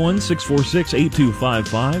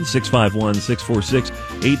 651-646-8255,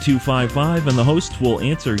 651-646-8255, and the hosts will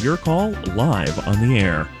answer your call live on the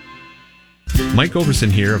air. Mike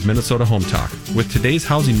Overson here of Minnesota Home Talk. With today's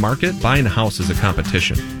housing market, buying a house is a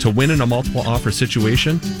competition. To win in a multiple offer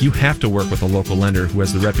situation, you have to work with a local lender who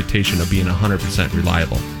has the reputation of being 100%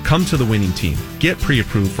 reliable. Come to the winning team. Get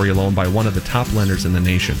pre-approved for your loan by one of the top lenders in the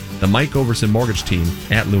nation, the Mike Overson Mortgage Team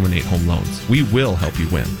at Luminate Home Loans. We will help you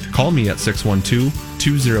win. Call me at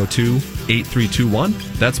 612-202-8321.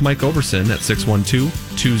 That's Mike Overson at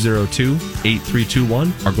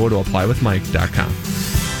 612-202-8321 or go to applywithmike.com.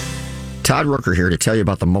 Todd Rooker here to tell you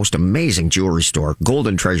about the most amazing jewelry store,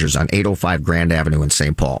 Golden Treasures on 805 Grand Avenue in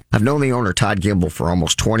St. Paul. I've known the owner, Todd Gimble, for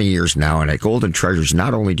almost 20 years now, and at Golden Treasures,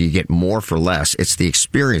 not only do you get more for less, it's the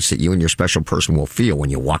experience that you and your special person will feel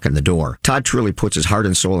when you walk in the door. Todd truly puts his heart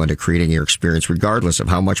and soul into creating your experience regardless of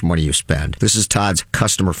how much money you spend. This is Todd's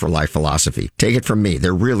customer for life philosophy. Take it from me,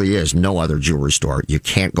 there really is no other jewelry store. You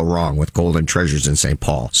can't go wrong with Golden Treasures in St.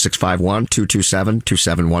 Paul.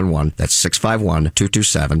 651-227-2711. That's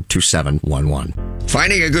 651-227-2711.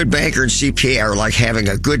 Finding a good banker and CPA are like having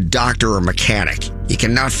a good doctor or mechanic. You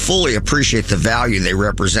cannot fully appreciate the value they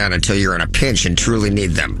represent until you're in a pinch and truly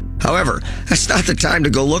need them. However, that's not the time to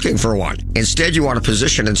go looking for one. Instead, you want to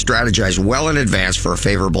position and strategize well in advance for a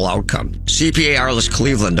favorable outcome. CPA Arliss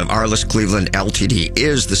Cleveland of Arliss Cleveland LTD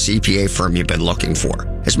is the CPA firm you've been looking for.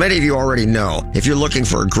 As many of you already know, if you're looking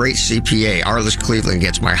for a great CPA, Arliss Cleveland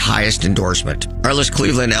gets my highest endorsement. Arliss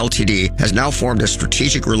Cleveland LTD has now formed a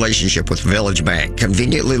strategic relationship with Village Bank,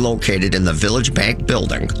 conveniently located in the Village Bank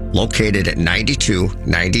building, located at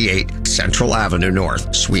 9298 Central Avenue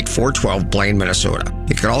North, Suite 412, Blaine, Minnesota.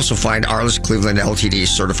 You can also find Arliss Cleveland LTD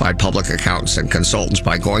certified public accountants and consultants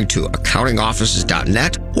by going to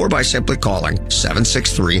accountingoffices.net or by simply calling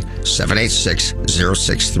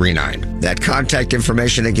 763-786-0639. That contact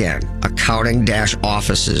information again,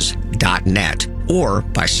 accounting-offices.net or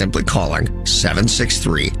by simply calling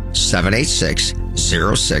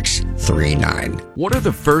 763-786-0639. What are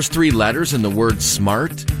the first three letters in the word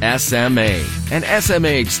SMART? SMA. And SMA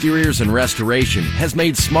Exteriors and Restoration has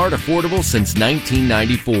made smart affordable since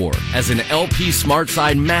 1994. As an LP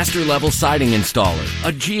SmartSide Master Level Siding Installer,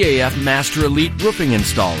 a GAF Master Elite Roofing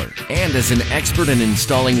Installer, and as an expert in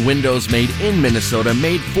installing windows made in Minnesota,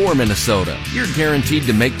 made for Minnesota, you're guaranteed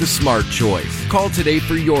to make the smart choice. Call today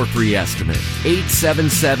for your free estimate.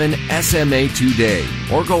 877-SMA today,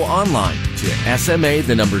 or go online to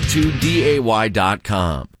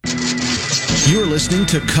SMA2DAY.com. You're listening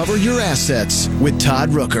to Cover Your Assets with Todd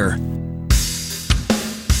Rooker.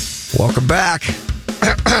 Welcome back.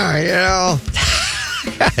 I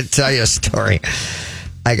gotta tell you a story.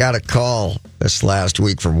 I got a call this last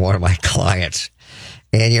week from one of my clients.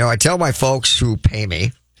 And, I tell my folks who pay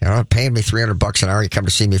me, paying me $300 an hour, you come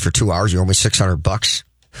to see me for 2 hours, you owe me $600.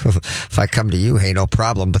 If I come to you, hey, no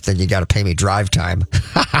problem, but then you got to pay me drive time.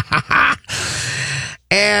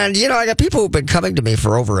 And, I got people who've been coming to me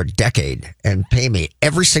for over a decade and pay me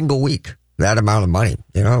every single week that amount of money.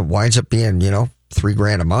 It winds up being,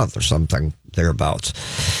 $3,000 a month or something thereabouts.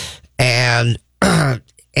 And I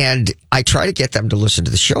try to get them to listen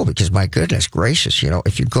to the show because, my goodness gracious,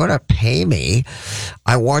 if you're going to pay me,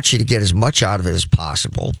 I want you to get as much out of it as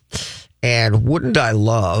possible. And wouldn't I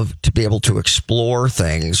love to be able to explore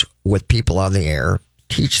things with people on the air,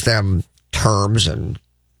 teach them terms and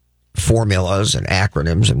formulas and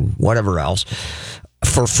acronyms and whatever else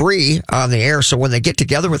for free on the air. So when they get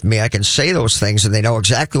together with me, I can say those things and they know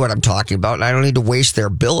exactly what I'm talking about. And I don't need to waste their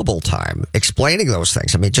billable time explaining those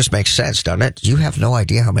things. I mean, it just makes sense, doesn't it? You have no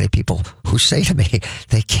idea how many people who say to me,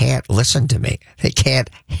 they can't listen to me. They can't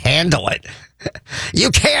handle it. You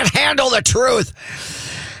can't handle the truth.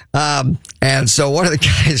 And so one of the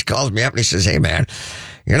guys calls me up and he says, hey man,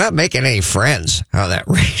 you're not making any friends on that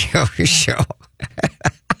radio show.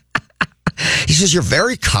 He says, you're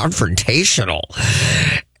very confrontational.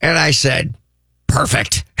 And I said,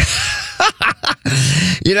 perfect.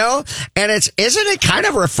 And isn't it kind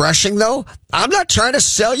of refreshing though? I'm not trying to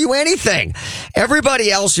sell you anything.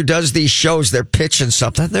 Everybody else who does these shows, they're pitching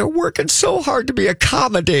something. They're working so hard to be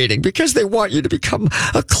accommodating because they want you to become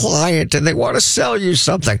a client and they want to sell you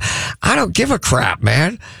something. I don't give a crap,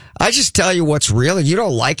 man. I just tell you what's real and you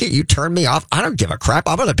don't like it. You turn me off. I don't give a crap.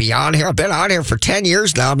 I'm going to be on here. I've been on here for 10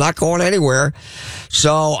 years now. I'm not going anywhere.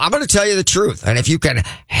 So I'm going to tell you the truth. And if you can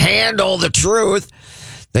handle the truth,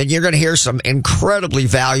 then you're going to hear some incredibly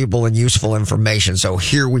valuable and useful information. So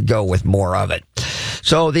here we go with more of it.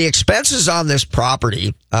 So the expenses on this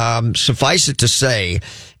property, suffice it to say,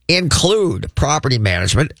 include property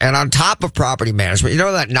management. And on top of property management,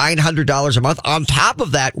 that $900 a month, on top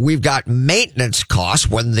of that, we've got maintenance costs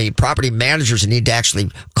when the property managers need to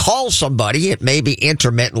actually call somebody. It may be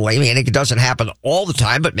intermittently, meaning it doesn't happen all the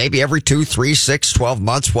time, but maybe every 2, 3, 6, 12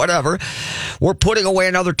 months, whatever. We're putting away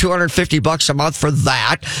another $250 a month for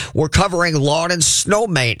that. We're covering lawn and snow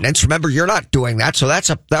maintenance. Remember, you're not doing that, so that's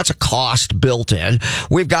a cost built in.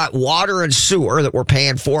 We've got water and sewer that we're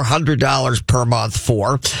paying $400 per month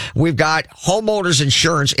for. We've got homeowners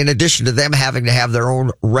insurance in addition to them having to have their own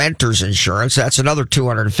renter's insurance. That's another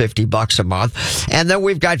 $250 a month. And then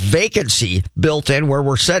we've got vacancy built in where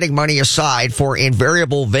we're setting money aside for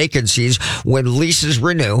invariable vacancies when leases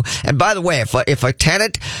renew. And by the way, if a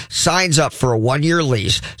tenant signs up for a 1-year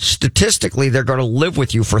lease, statistically, they're going to live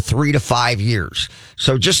with you for 3 to 5 years.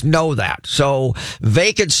 So just know that. So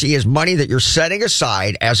vacancy is money that you're setting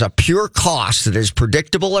aside as a pure cost that is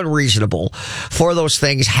predictable and reasonable for those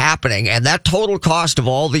things happening. And that total cost of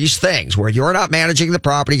all these things, where you're not managing the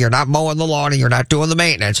property, you're not mowing the lawn, and you're not doing the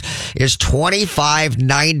maintenance, is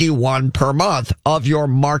 $25.91 per month of your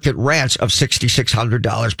market rents of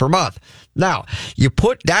 $6,600 per month. Now, you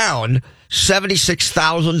put down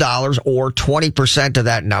 $76,000 or 20% of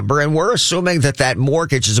that number, and we're assuming that that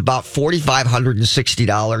mortgage is about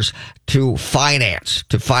 $4,560 to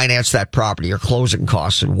finance that property, your closing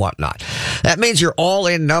costs and whatnot. That means your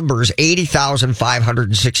all-in number is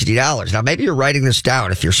 $80,560. Now, maybe you're writing this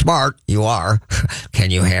down. If you're smart, you are.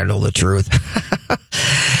 Can you handle the truth?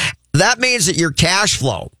 That means that your cash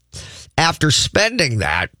flow after spending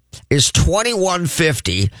that is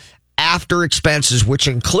 $2,150 after expenses, which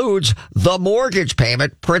includes the mortgage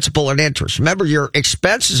payment, principal, and interest. Remember, your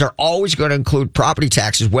expenses are always going to include property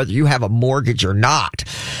taxes, whether you have a mortgage or not.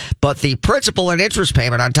 But the principal and interest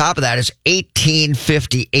payment on top of that is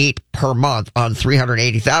 $1,858 per month on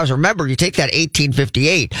 $380,000. Remember, you take that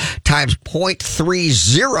 $1,858 times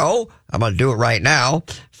 0.30. I'm going to do it right now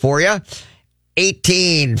for you.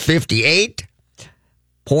 $1,858.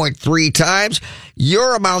 0.3 times.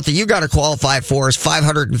 Your amount that you got to qualify for is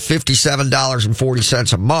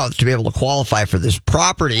 $557.40 a month to be able to qualify for this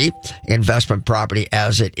property, investment property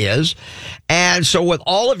as it is. And so with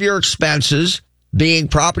all of your expenses being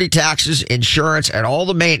property taxes, insurance, and all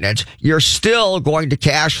the maintenance, you're still going to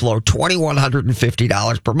cash flow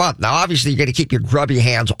 $2,150 per month. Now, obviously, you're going to keep your grubby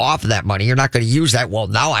hands off of that money. You're not going to use that. Well,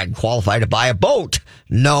 now I can qualify to buy a boat.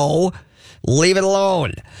 No. Leave it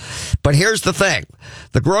alone. But here's the thing.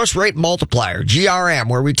 The gross rate multiplier, GRM,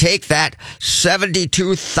 where we take that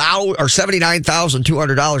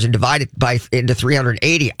 $79,200 and divide it into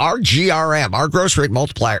 380, our GRM, our gross rate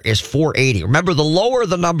multiplier is 480. Remember, the lower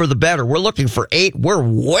the number, the better. We're looking for 8. We're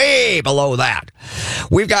way below that.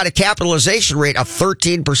 We've got a capitalization rate of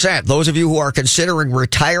 13%. Those of you who are considering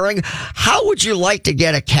retiring, how would you like to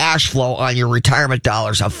get a cash flow on your retirement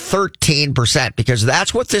dollars of 13%? Because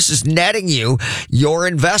that's what this is netting you, your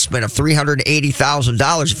investment of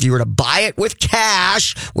 $380,000 if you were to buy it with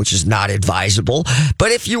cash, which is not advisable.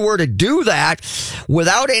 But if you were to do that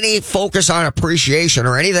without any focus on appreciation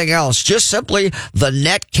or anything else, just simply the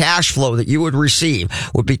net cash flow that you would receive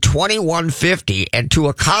would be $2,150. And to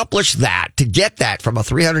accomplish that, to get that from a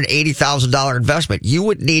 $380,000 investment, you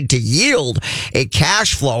would need to yield a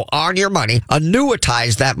cash flow on your money,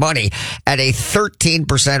 annuitize that money at a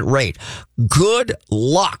 13% rate. Good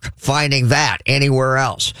luck finding that anywhere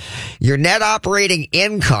else. Your net operating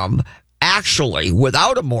income actually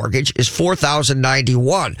without a mortgage is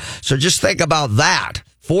 $4,091. So just think about that.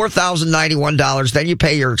 $4,091. Then you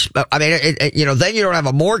pay your, then you don't have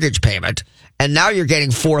a mortgage payment. And now you're getting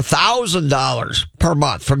 $4,000 per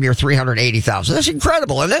month from your $380,000. That's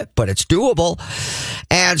incredible, isn't it? But it's doable.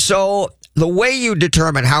 And so the way you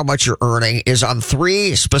determine how much you're earning is on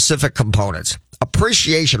 3 specific components.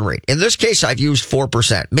 Appreciation rate. In this case, I've used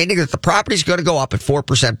 4%, meaning that the property's going to go up at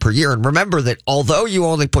 4% per year. And remember that although you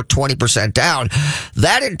only put 20% down,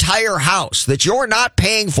 that entire house that you're not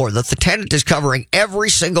paying for, that the tenant is covering every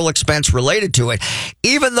single expense related to it,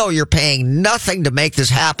 even though you're paying nothing to make this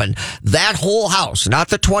happen, that whole house, not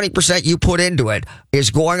the 20% you put into it, is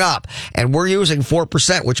going up. And we're using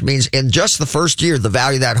 4%, which means in just the first year, the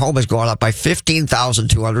value of that home is going up by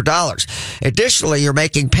 $15,200. Additionally, you're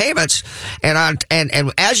making payments, and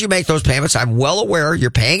as you make those payments, I'm well aware you're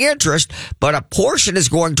paying interest, but a portion is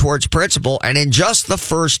going towards principal, and in just the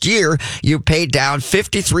first year, you paid down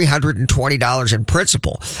 $5,320 in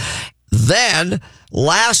principal. Then,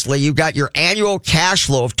 lastly, you've got your annual cash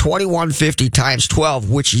flow of $2,150 times 12,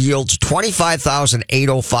 which yields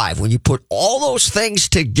 $25,805. When you put all those things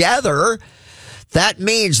together, that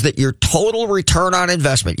means that your total return on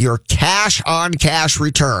investment, your cash on cash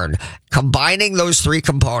return, combining those 3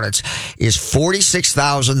 components, is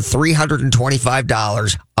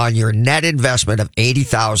 $46,325 on your net investment of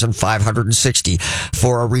 $80,560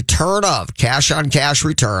 for a return of cash on cash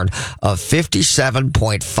return of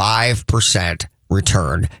 57.5%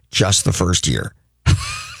 return just the first year.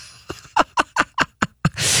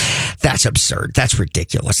 That's absurd. That's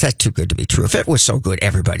ridiculous. That's too good to be true. If it was so good,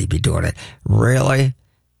 everybody'd be doing it. Really?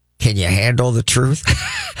 Can you handle the truth?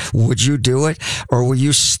 Would you do it? Or will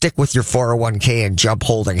you stick with your 401k and jump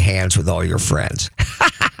holding hands with all your friends?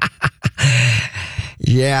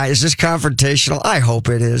 Yeah, is this confrontational? I hope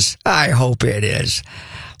it is. I hope it is.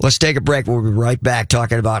 Let's take a break. We'll be right back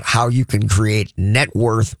talking about how you can create net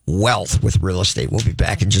worth wealth with real estate. We'll be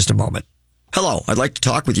back in just a moment. Hello, I'd like to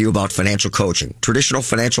talk with you about financial coaching. Traditional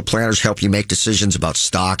financial planners help you make decisions about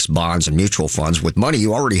stocks, bonds, and mutual funds with money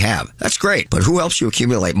you already have. That's great, but who helps you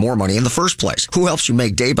accumulate more money in the first place? Who helps you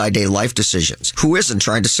make day-by-day life decisions? Who isn't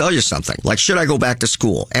trying to sell you something? Like, should I go back to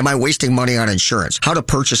school? Am I wasting money on insurance? How to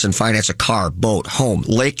purchase and finance a car, boat, home,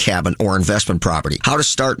 lake cabin, or investment property? How to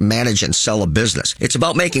start, manage, and sell a business? It's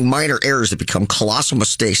about making minor errors that become colossal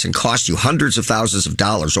mistakes and cost you hundreds of thousands of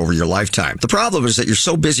dollars over your lifetime. The problem is that you're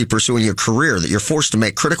so busy pursuing your career that you're forced to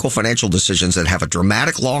make critical financial decisions that have a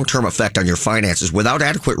dramatic long-term effect on your finances without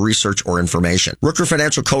adequate research or information. Rooker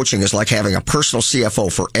Financial Coaching is like having a personal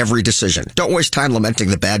CFO for every decision. Don't waste time lamenting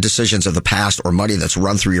the bad decisions of the past or money that's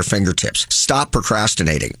run through your fingertips. Stop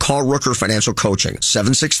procrastinating. Call Rooker Financial Coaching,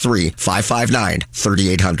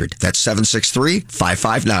 763-559-3800. That's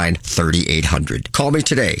 763-559-3800. Call me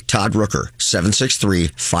today, Todd Rooker,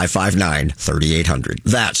 763-559-3800.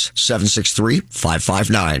 That's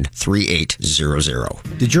 763-559-3800.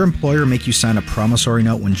 Did your employer make you sign a promissory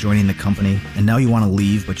note when joining the company, and now you want to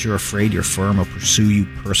leave, but you're afraid your firm will pursue you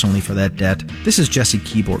personally for that debt? This is Jesse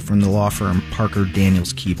Keyboard from the law firm Parker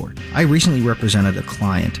Daniels Keyboard. I recently represented a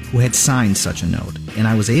client who had signed such a note, and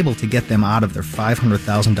I was able to get them out of their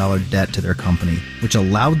 $500,000 debt to their company, which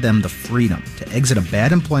allowed them the freedom to exit a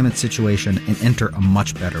bad employment situation and enter a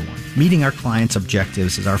much better one. Meeting our clients'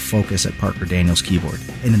 objectives is our focus at Parker Daniels Keyboard,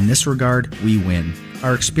 and in this regard, we win.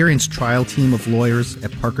 Our experienced trial team of lawyers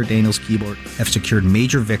at Parker Daniels Keyboard have secured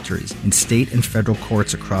major victories in state and federal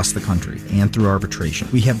courts across the country and through arbitration.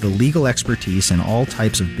 We have the legal expertise in all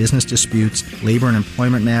types of business disputes, labor and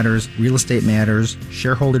employment matters, real estate matters,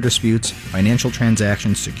 shareholder disputes, financial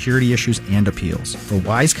transactions, security issues, and appeals. For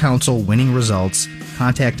wise counsel, winning results,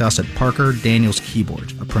 contact us at Parker Daniels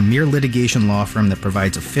Keyboard, a premier litigation law firm that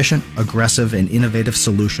provides efficient, aggressive, and innovative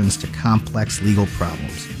solutions to complex legal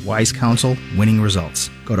problems. Wise counsel, winning results.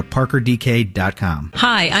 Go to parkerdk.com.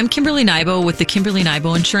 Hi, I'm Kimberly Nybo with the Kimberly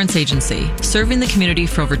Nybo Insurance Agency, serving the community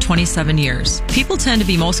for over 27 years. People tend to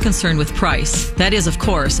be most concerned with price. That is, of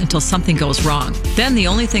course, until something goes wrong. Then the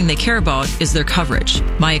only thing they care about is their coverage.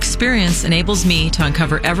 My experience enables me to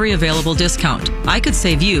uncover every available discount. I could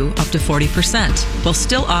save you up to 40%, while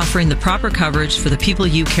still offering the proper coverage for the people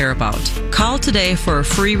you care about. Call today for a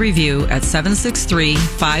free review at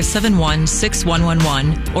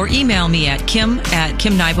 763-571-6111 or email me at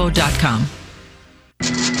kim@kimnybo.com.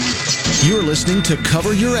 You're listening to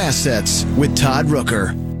Cover Your Assets with Todd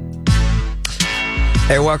Rooker.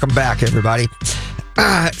 Hey, welcome back, everybody.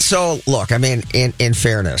 So, look, I mean, in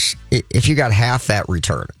fairness, if you got half that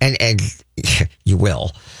return, and you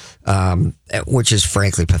will, which is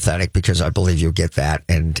frankly pathetic because I believe you'll get that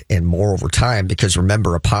and more over time, because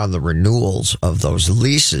remember, upon the renewals of those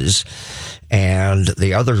leases and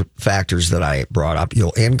the other factors that I brought up,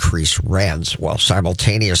 you'll increase rents while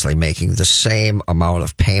simultaneously making the same amount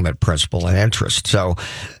of payment, principal, and interest. So,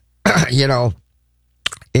 you know,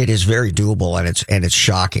 it is very doable, and it's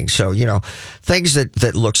shocking. So, you know, things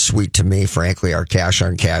that look sweet to me, frankly, are cash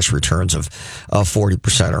on cash returns of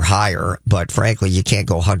 40% or higher. But frankly, you can't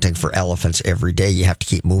go hunting for elephants every day. You have to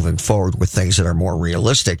keep moving forward with things that are more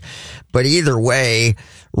realistic. But either way,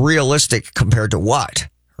 realistic compared to what,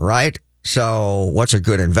 right? So what's a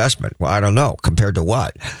good investment? Well, I don't know. Compared to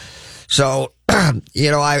what? So,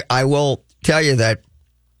 you know, I will tell you that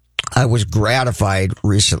I was gratified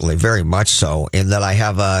recently, very much so, in that I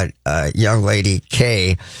have a young lady,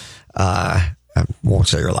 Kay, I won't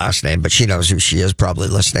say her last name, but she knows who she is, probably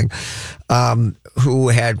listening, who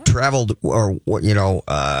had traveled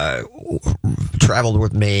traveled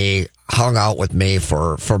with me, hung out with me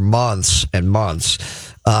for months and months,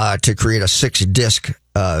 to create a 6-disc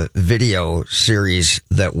video series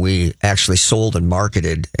that we actually sold and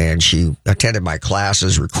marketed. And she attended my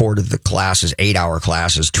classes, recorded the classes, 8-hour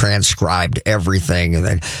classes, transcribed everything, and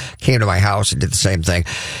then came to my house and did the same thing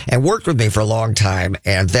and worked with me for a long time.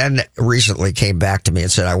 And then recently came back to me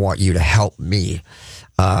and said, I want you to help me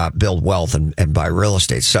build wealth and buy real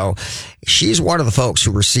estate. So she's one of the folks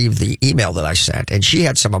who received the email that I sent, and she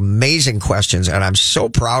had some amazing questions, and I'm so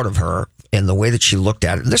proud of her in the way that she looked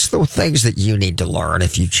at it. This are the things that you need to learn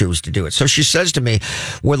if you choose to do it. So she says to me,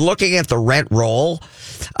 when looking at the rent roll,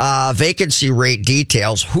 vacancy rate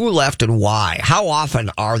details, who left and why? How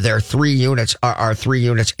often are there 3 units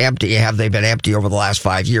empty? Have they been empty over the last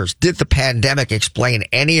 5 years? Did the pandemic explain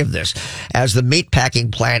any of this? As the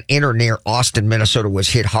meatpacking plant in or near Austin, Minnesota was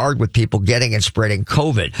hit hard with people getting and spreading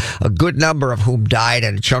COVID, a good number of whom died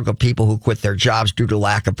and a chunk of people who quit their jobs due to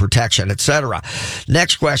lack of protection, etc.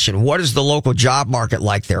 Next question, what is the the local job market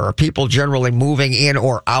like there? Are people generally moving in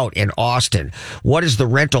or out in Austin? What is the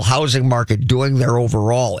rental housing market doing there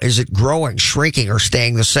overall? Is it growing, shrinking, or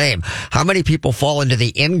staying the same? How many people fall into the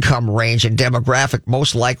income range and demographic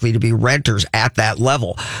most likely to be renters at that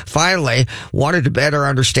level? Finally, wanted to better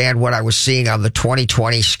understand what I was seeing on the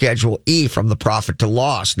 2020 Schedule E from the profit to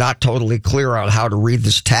loss. Not totally clear on how to read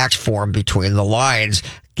this tax form between the lines.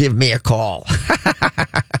 Give me a call.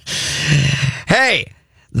 Hey,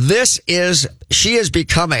 she is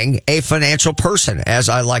becoming a financial person, as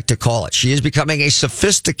I like to call it. She is becoming a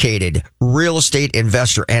sophisticated real estate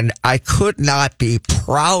investor, and I could not be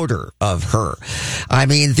prouder of her. I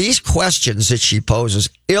mean, these questions that she poses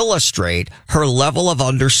illustrate her level of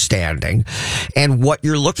understanding and what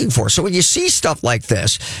you're looking for. So when you see stuff like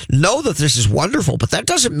this, know that this is wonderful, but that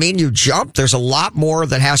doesn't mean you jump. There's a lot more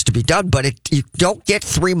that has to be done, but you don't get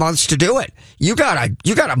 3 months to do it. You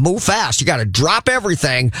gotta move fast. You gotta drop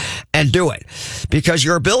everything and do it, because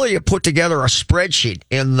your ability to put together a spreadsheet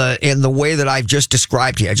in the way that I've just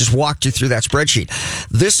described to you, I just walked you through that spreadsheet.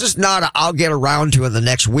 This is not I'll get around to in the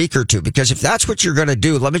next week or two, because if that's what you're going to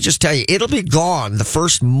do, let me just tell you, it'll be gone the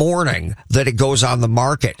first morning that it goes on the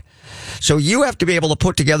market. So you have to be able to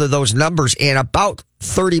put together those numbers in about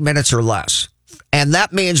 30 minutes or less. And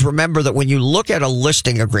that means, remember that when you look at a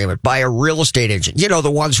listing agreement by a real estate agent, you know,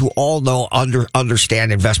 the ones who all know,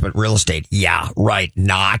 understand investment real estate. Yeah, right.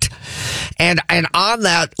 Not. And on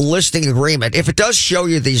that listing agreement, if it does show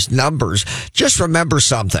you these numbers, just remember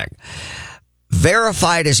something.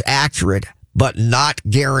 Verified is accurate, but not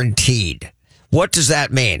guaranteed. What does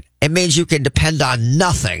that mean? It means you can depend on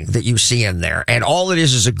nothing that you see in there. And all it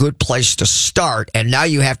is a good place to start. And now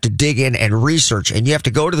you have to dig in and research, and you have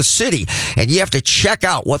to go to the city and you have to check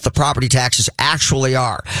out what the property taxes actually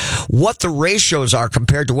are, what the ratios are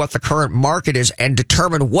compared to what the current market is, and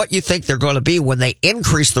determine what you think they're going to be when they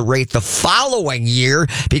increase the rate the following year,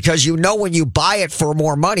 because you know when you buy it for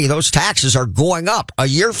more money, those taxes are going up a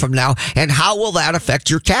year from now. And how will that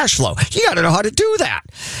affect your cash flow? You got to know how to do that.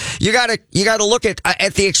 You got to look at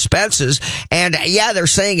the expenses. And yeah, they're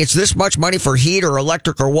saying it's this much money for heat or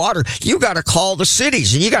electric or water. You got to call the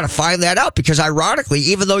cities and you got to find that out, because ironically,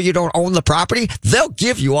 even though you don't own the property, they'll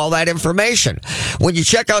give you all that information. When you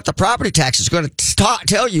check out the property tax, it's going to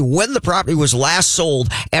tell you when the property was last sold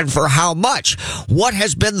and for how much. What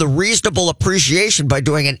has been the reasonable appreciation by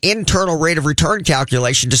doing an internal rate of return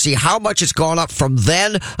calculation to see how much it's gone up from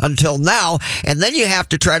then until now. And then you have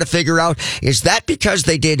to try to figure out, is that because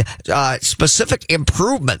they did specific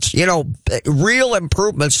improvements, you know, real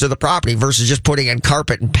improvements to the property versus just putting in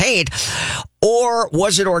carpet and paint? Or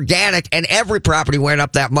was it organic and every property went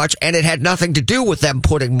up that much and it had nothing to do with them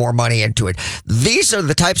putting more money into it? These are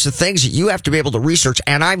the types of things that you have to be able to research,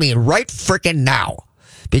 and I mean right frickin' now.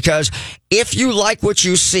 Because if you like what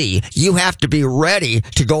you see, you have to be ready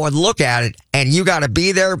to go and look at it, and you got to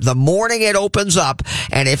be there the morning it opens up.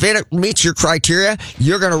 And if it meets your criteria,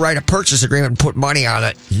 you're going to write a purchase agreement and put money on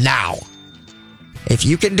it now. If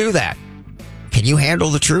you can do that, can you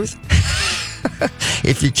handle the truth?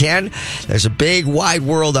 If you can, there's a big wide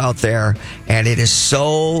world out there, and it is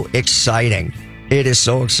so exciting. It is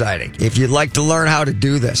so exciting. If you'd like to learn how to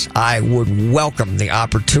do this, I would welcome the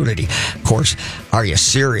opportunity. Of course, are you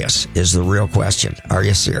serious is the real question. Are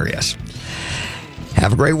you serious?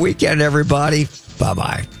 Have a great weekend, everybody.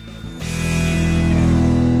 Bye-bye.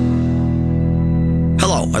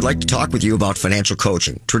 Hello, I'd like to talk with you about financial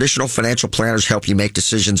coaching. Traditional financial planners help you make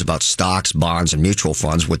decisions about stocks, bonds, and mutual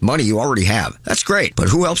funds with money you already have. That's great, but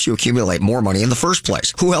who helps you accumulate more money in the first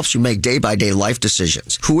place? Who helps you make day-by-day life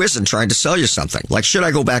decisions? Who isn't trying to sell you something? Like, should I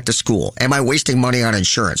go back to school? Am I wasting money on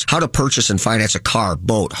insurance? How to purchase and finance a car,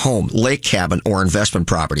 boat, home, lake cabin, or investment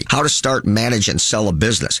property? How to start, manage, and sell a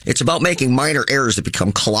business? It's about making minor errors that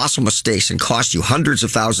become colossal mistakes and cost you hundreds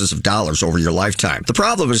of thousands of dollars over your lifetime. The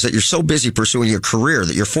problem is that you're so busy pursuing your career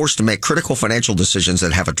that you're forced to make critical financial decisions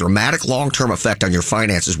that have a dramatic long-term effect on your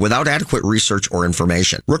finances without adequate research or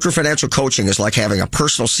information. Rooker Financial Coaching is like having a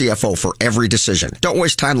personal CFO for every decision. Don't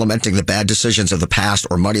waste time lamenting the bad decisions of the past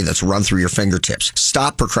or money that's run through your fingertips.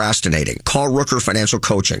 Stop procrastinating. Call Rooker Financial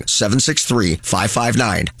Coaching,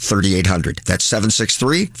 763-559-3800. That's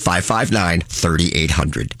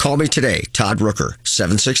 763-559-3800. Call me today, Todd Rooker,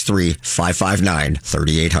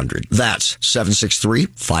 763-559-3800. That's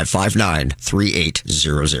 763-559-3800.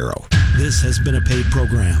 This has been a paid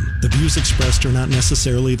program. The views expressed are not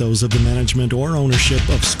necessarily those of the management or ownership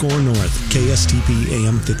of Score North, KSTP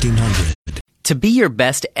AM 1500. To be your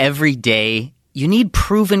best every day, you need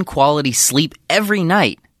proven quality sleep every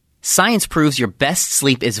night. Science proves your best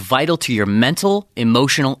sleep is vital to your mental,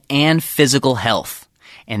 emotional, and physical health.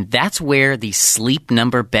 And that's where the Sleep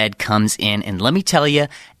Number bed comes in. And let me tell you,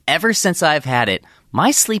 ever since I've had it,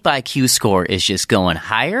 my sleep IQ score is just going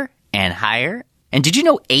higher and higher. And did you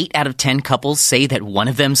know 8 out of 10 couples say that one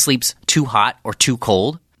of them sleeps too hot or too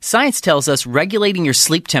cold? Science tells us regulating your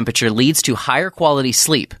sleep temperature leads to higher quality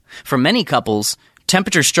sleep. For many couples,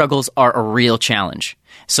 temperature struggles are a real challenge.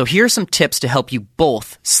 So here are some tips to help you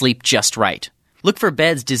both sleep just right. Look for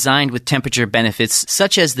beds designed with temperature benefits,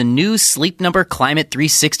 such as the new Sleep Number Climate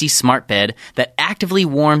 360 smart bed that actively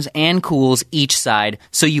warms and cools each side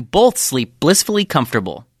so you both sleep blissfully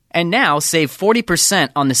comfortable. And now save 40%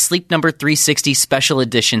 on the Sleep Number 360 Special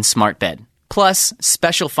Edition smart bed, plus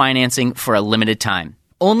special financing for a limited time.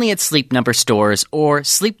 Only at Sleep Number stores or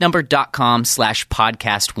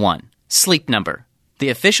sleepnumber.com/podcast1. Sleep Number, the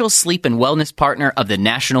official sleep and wellness partner of the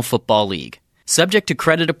National Football League. Subject to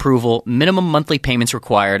credit approval, minimum monthly payments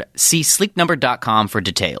required. See sleepnumber.com for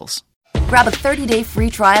details. Grab a 30-day free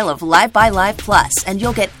trial of Live by Live Plus, and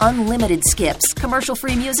you'll get unlimited skips,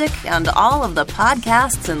 commercial-free music, and all of the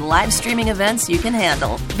podcasts and live streaming events you can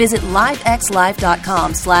handle. Visit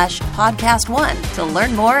livexlive.com/podcast1 to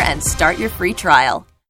learn more and start your free trial.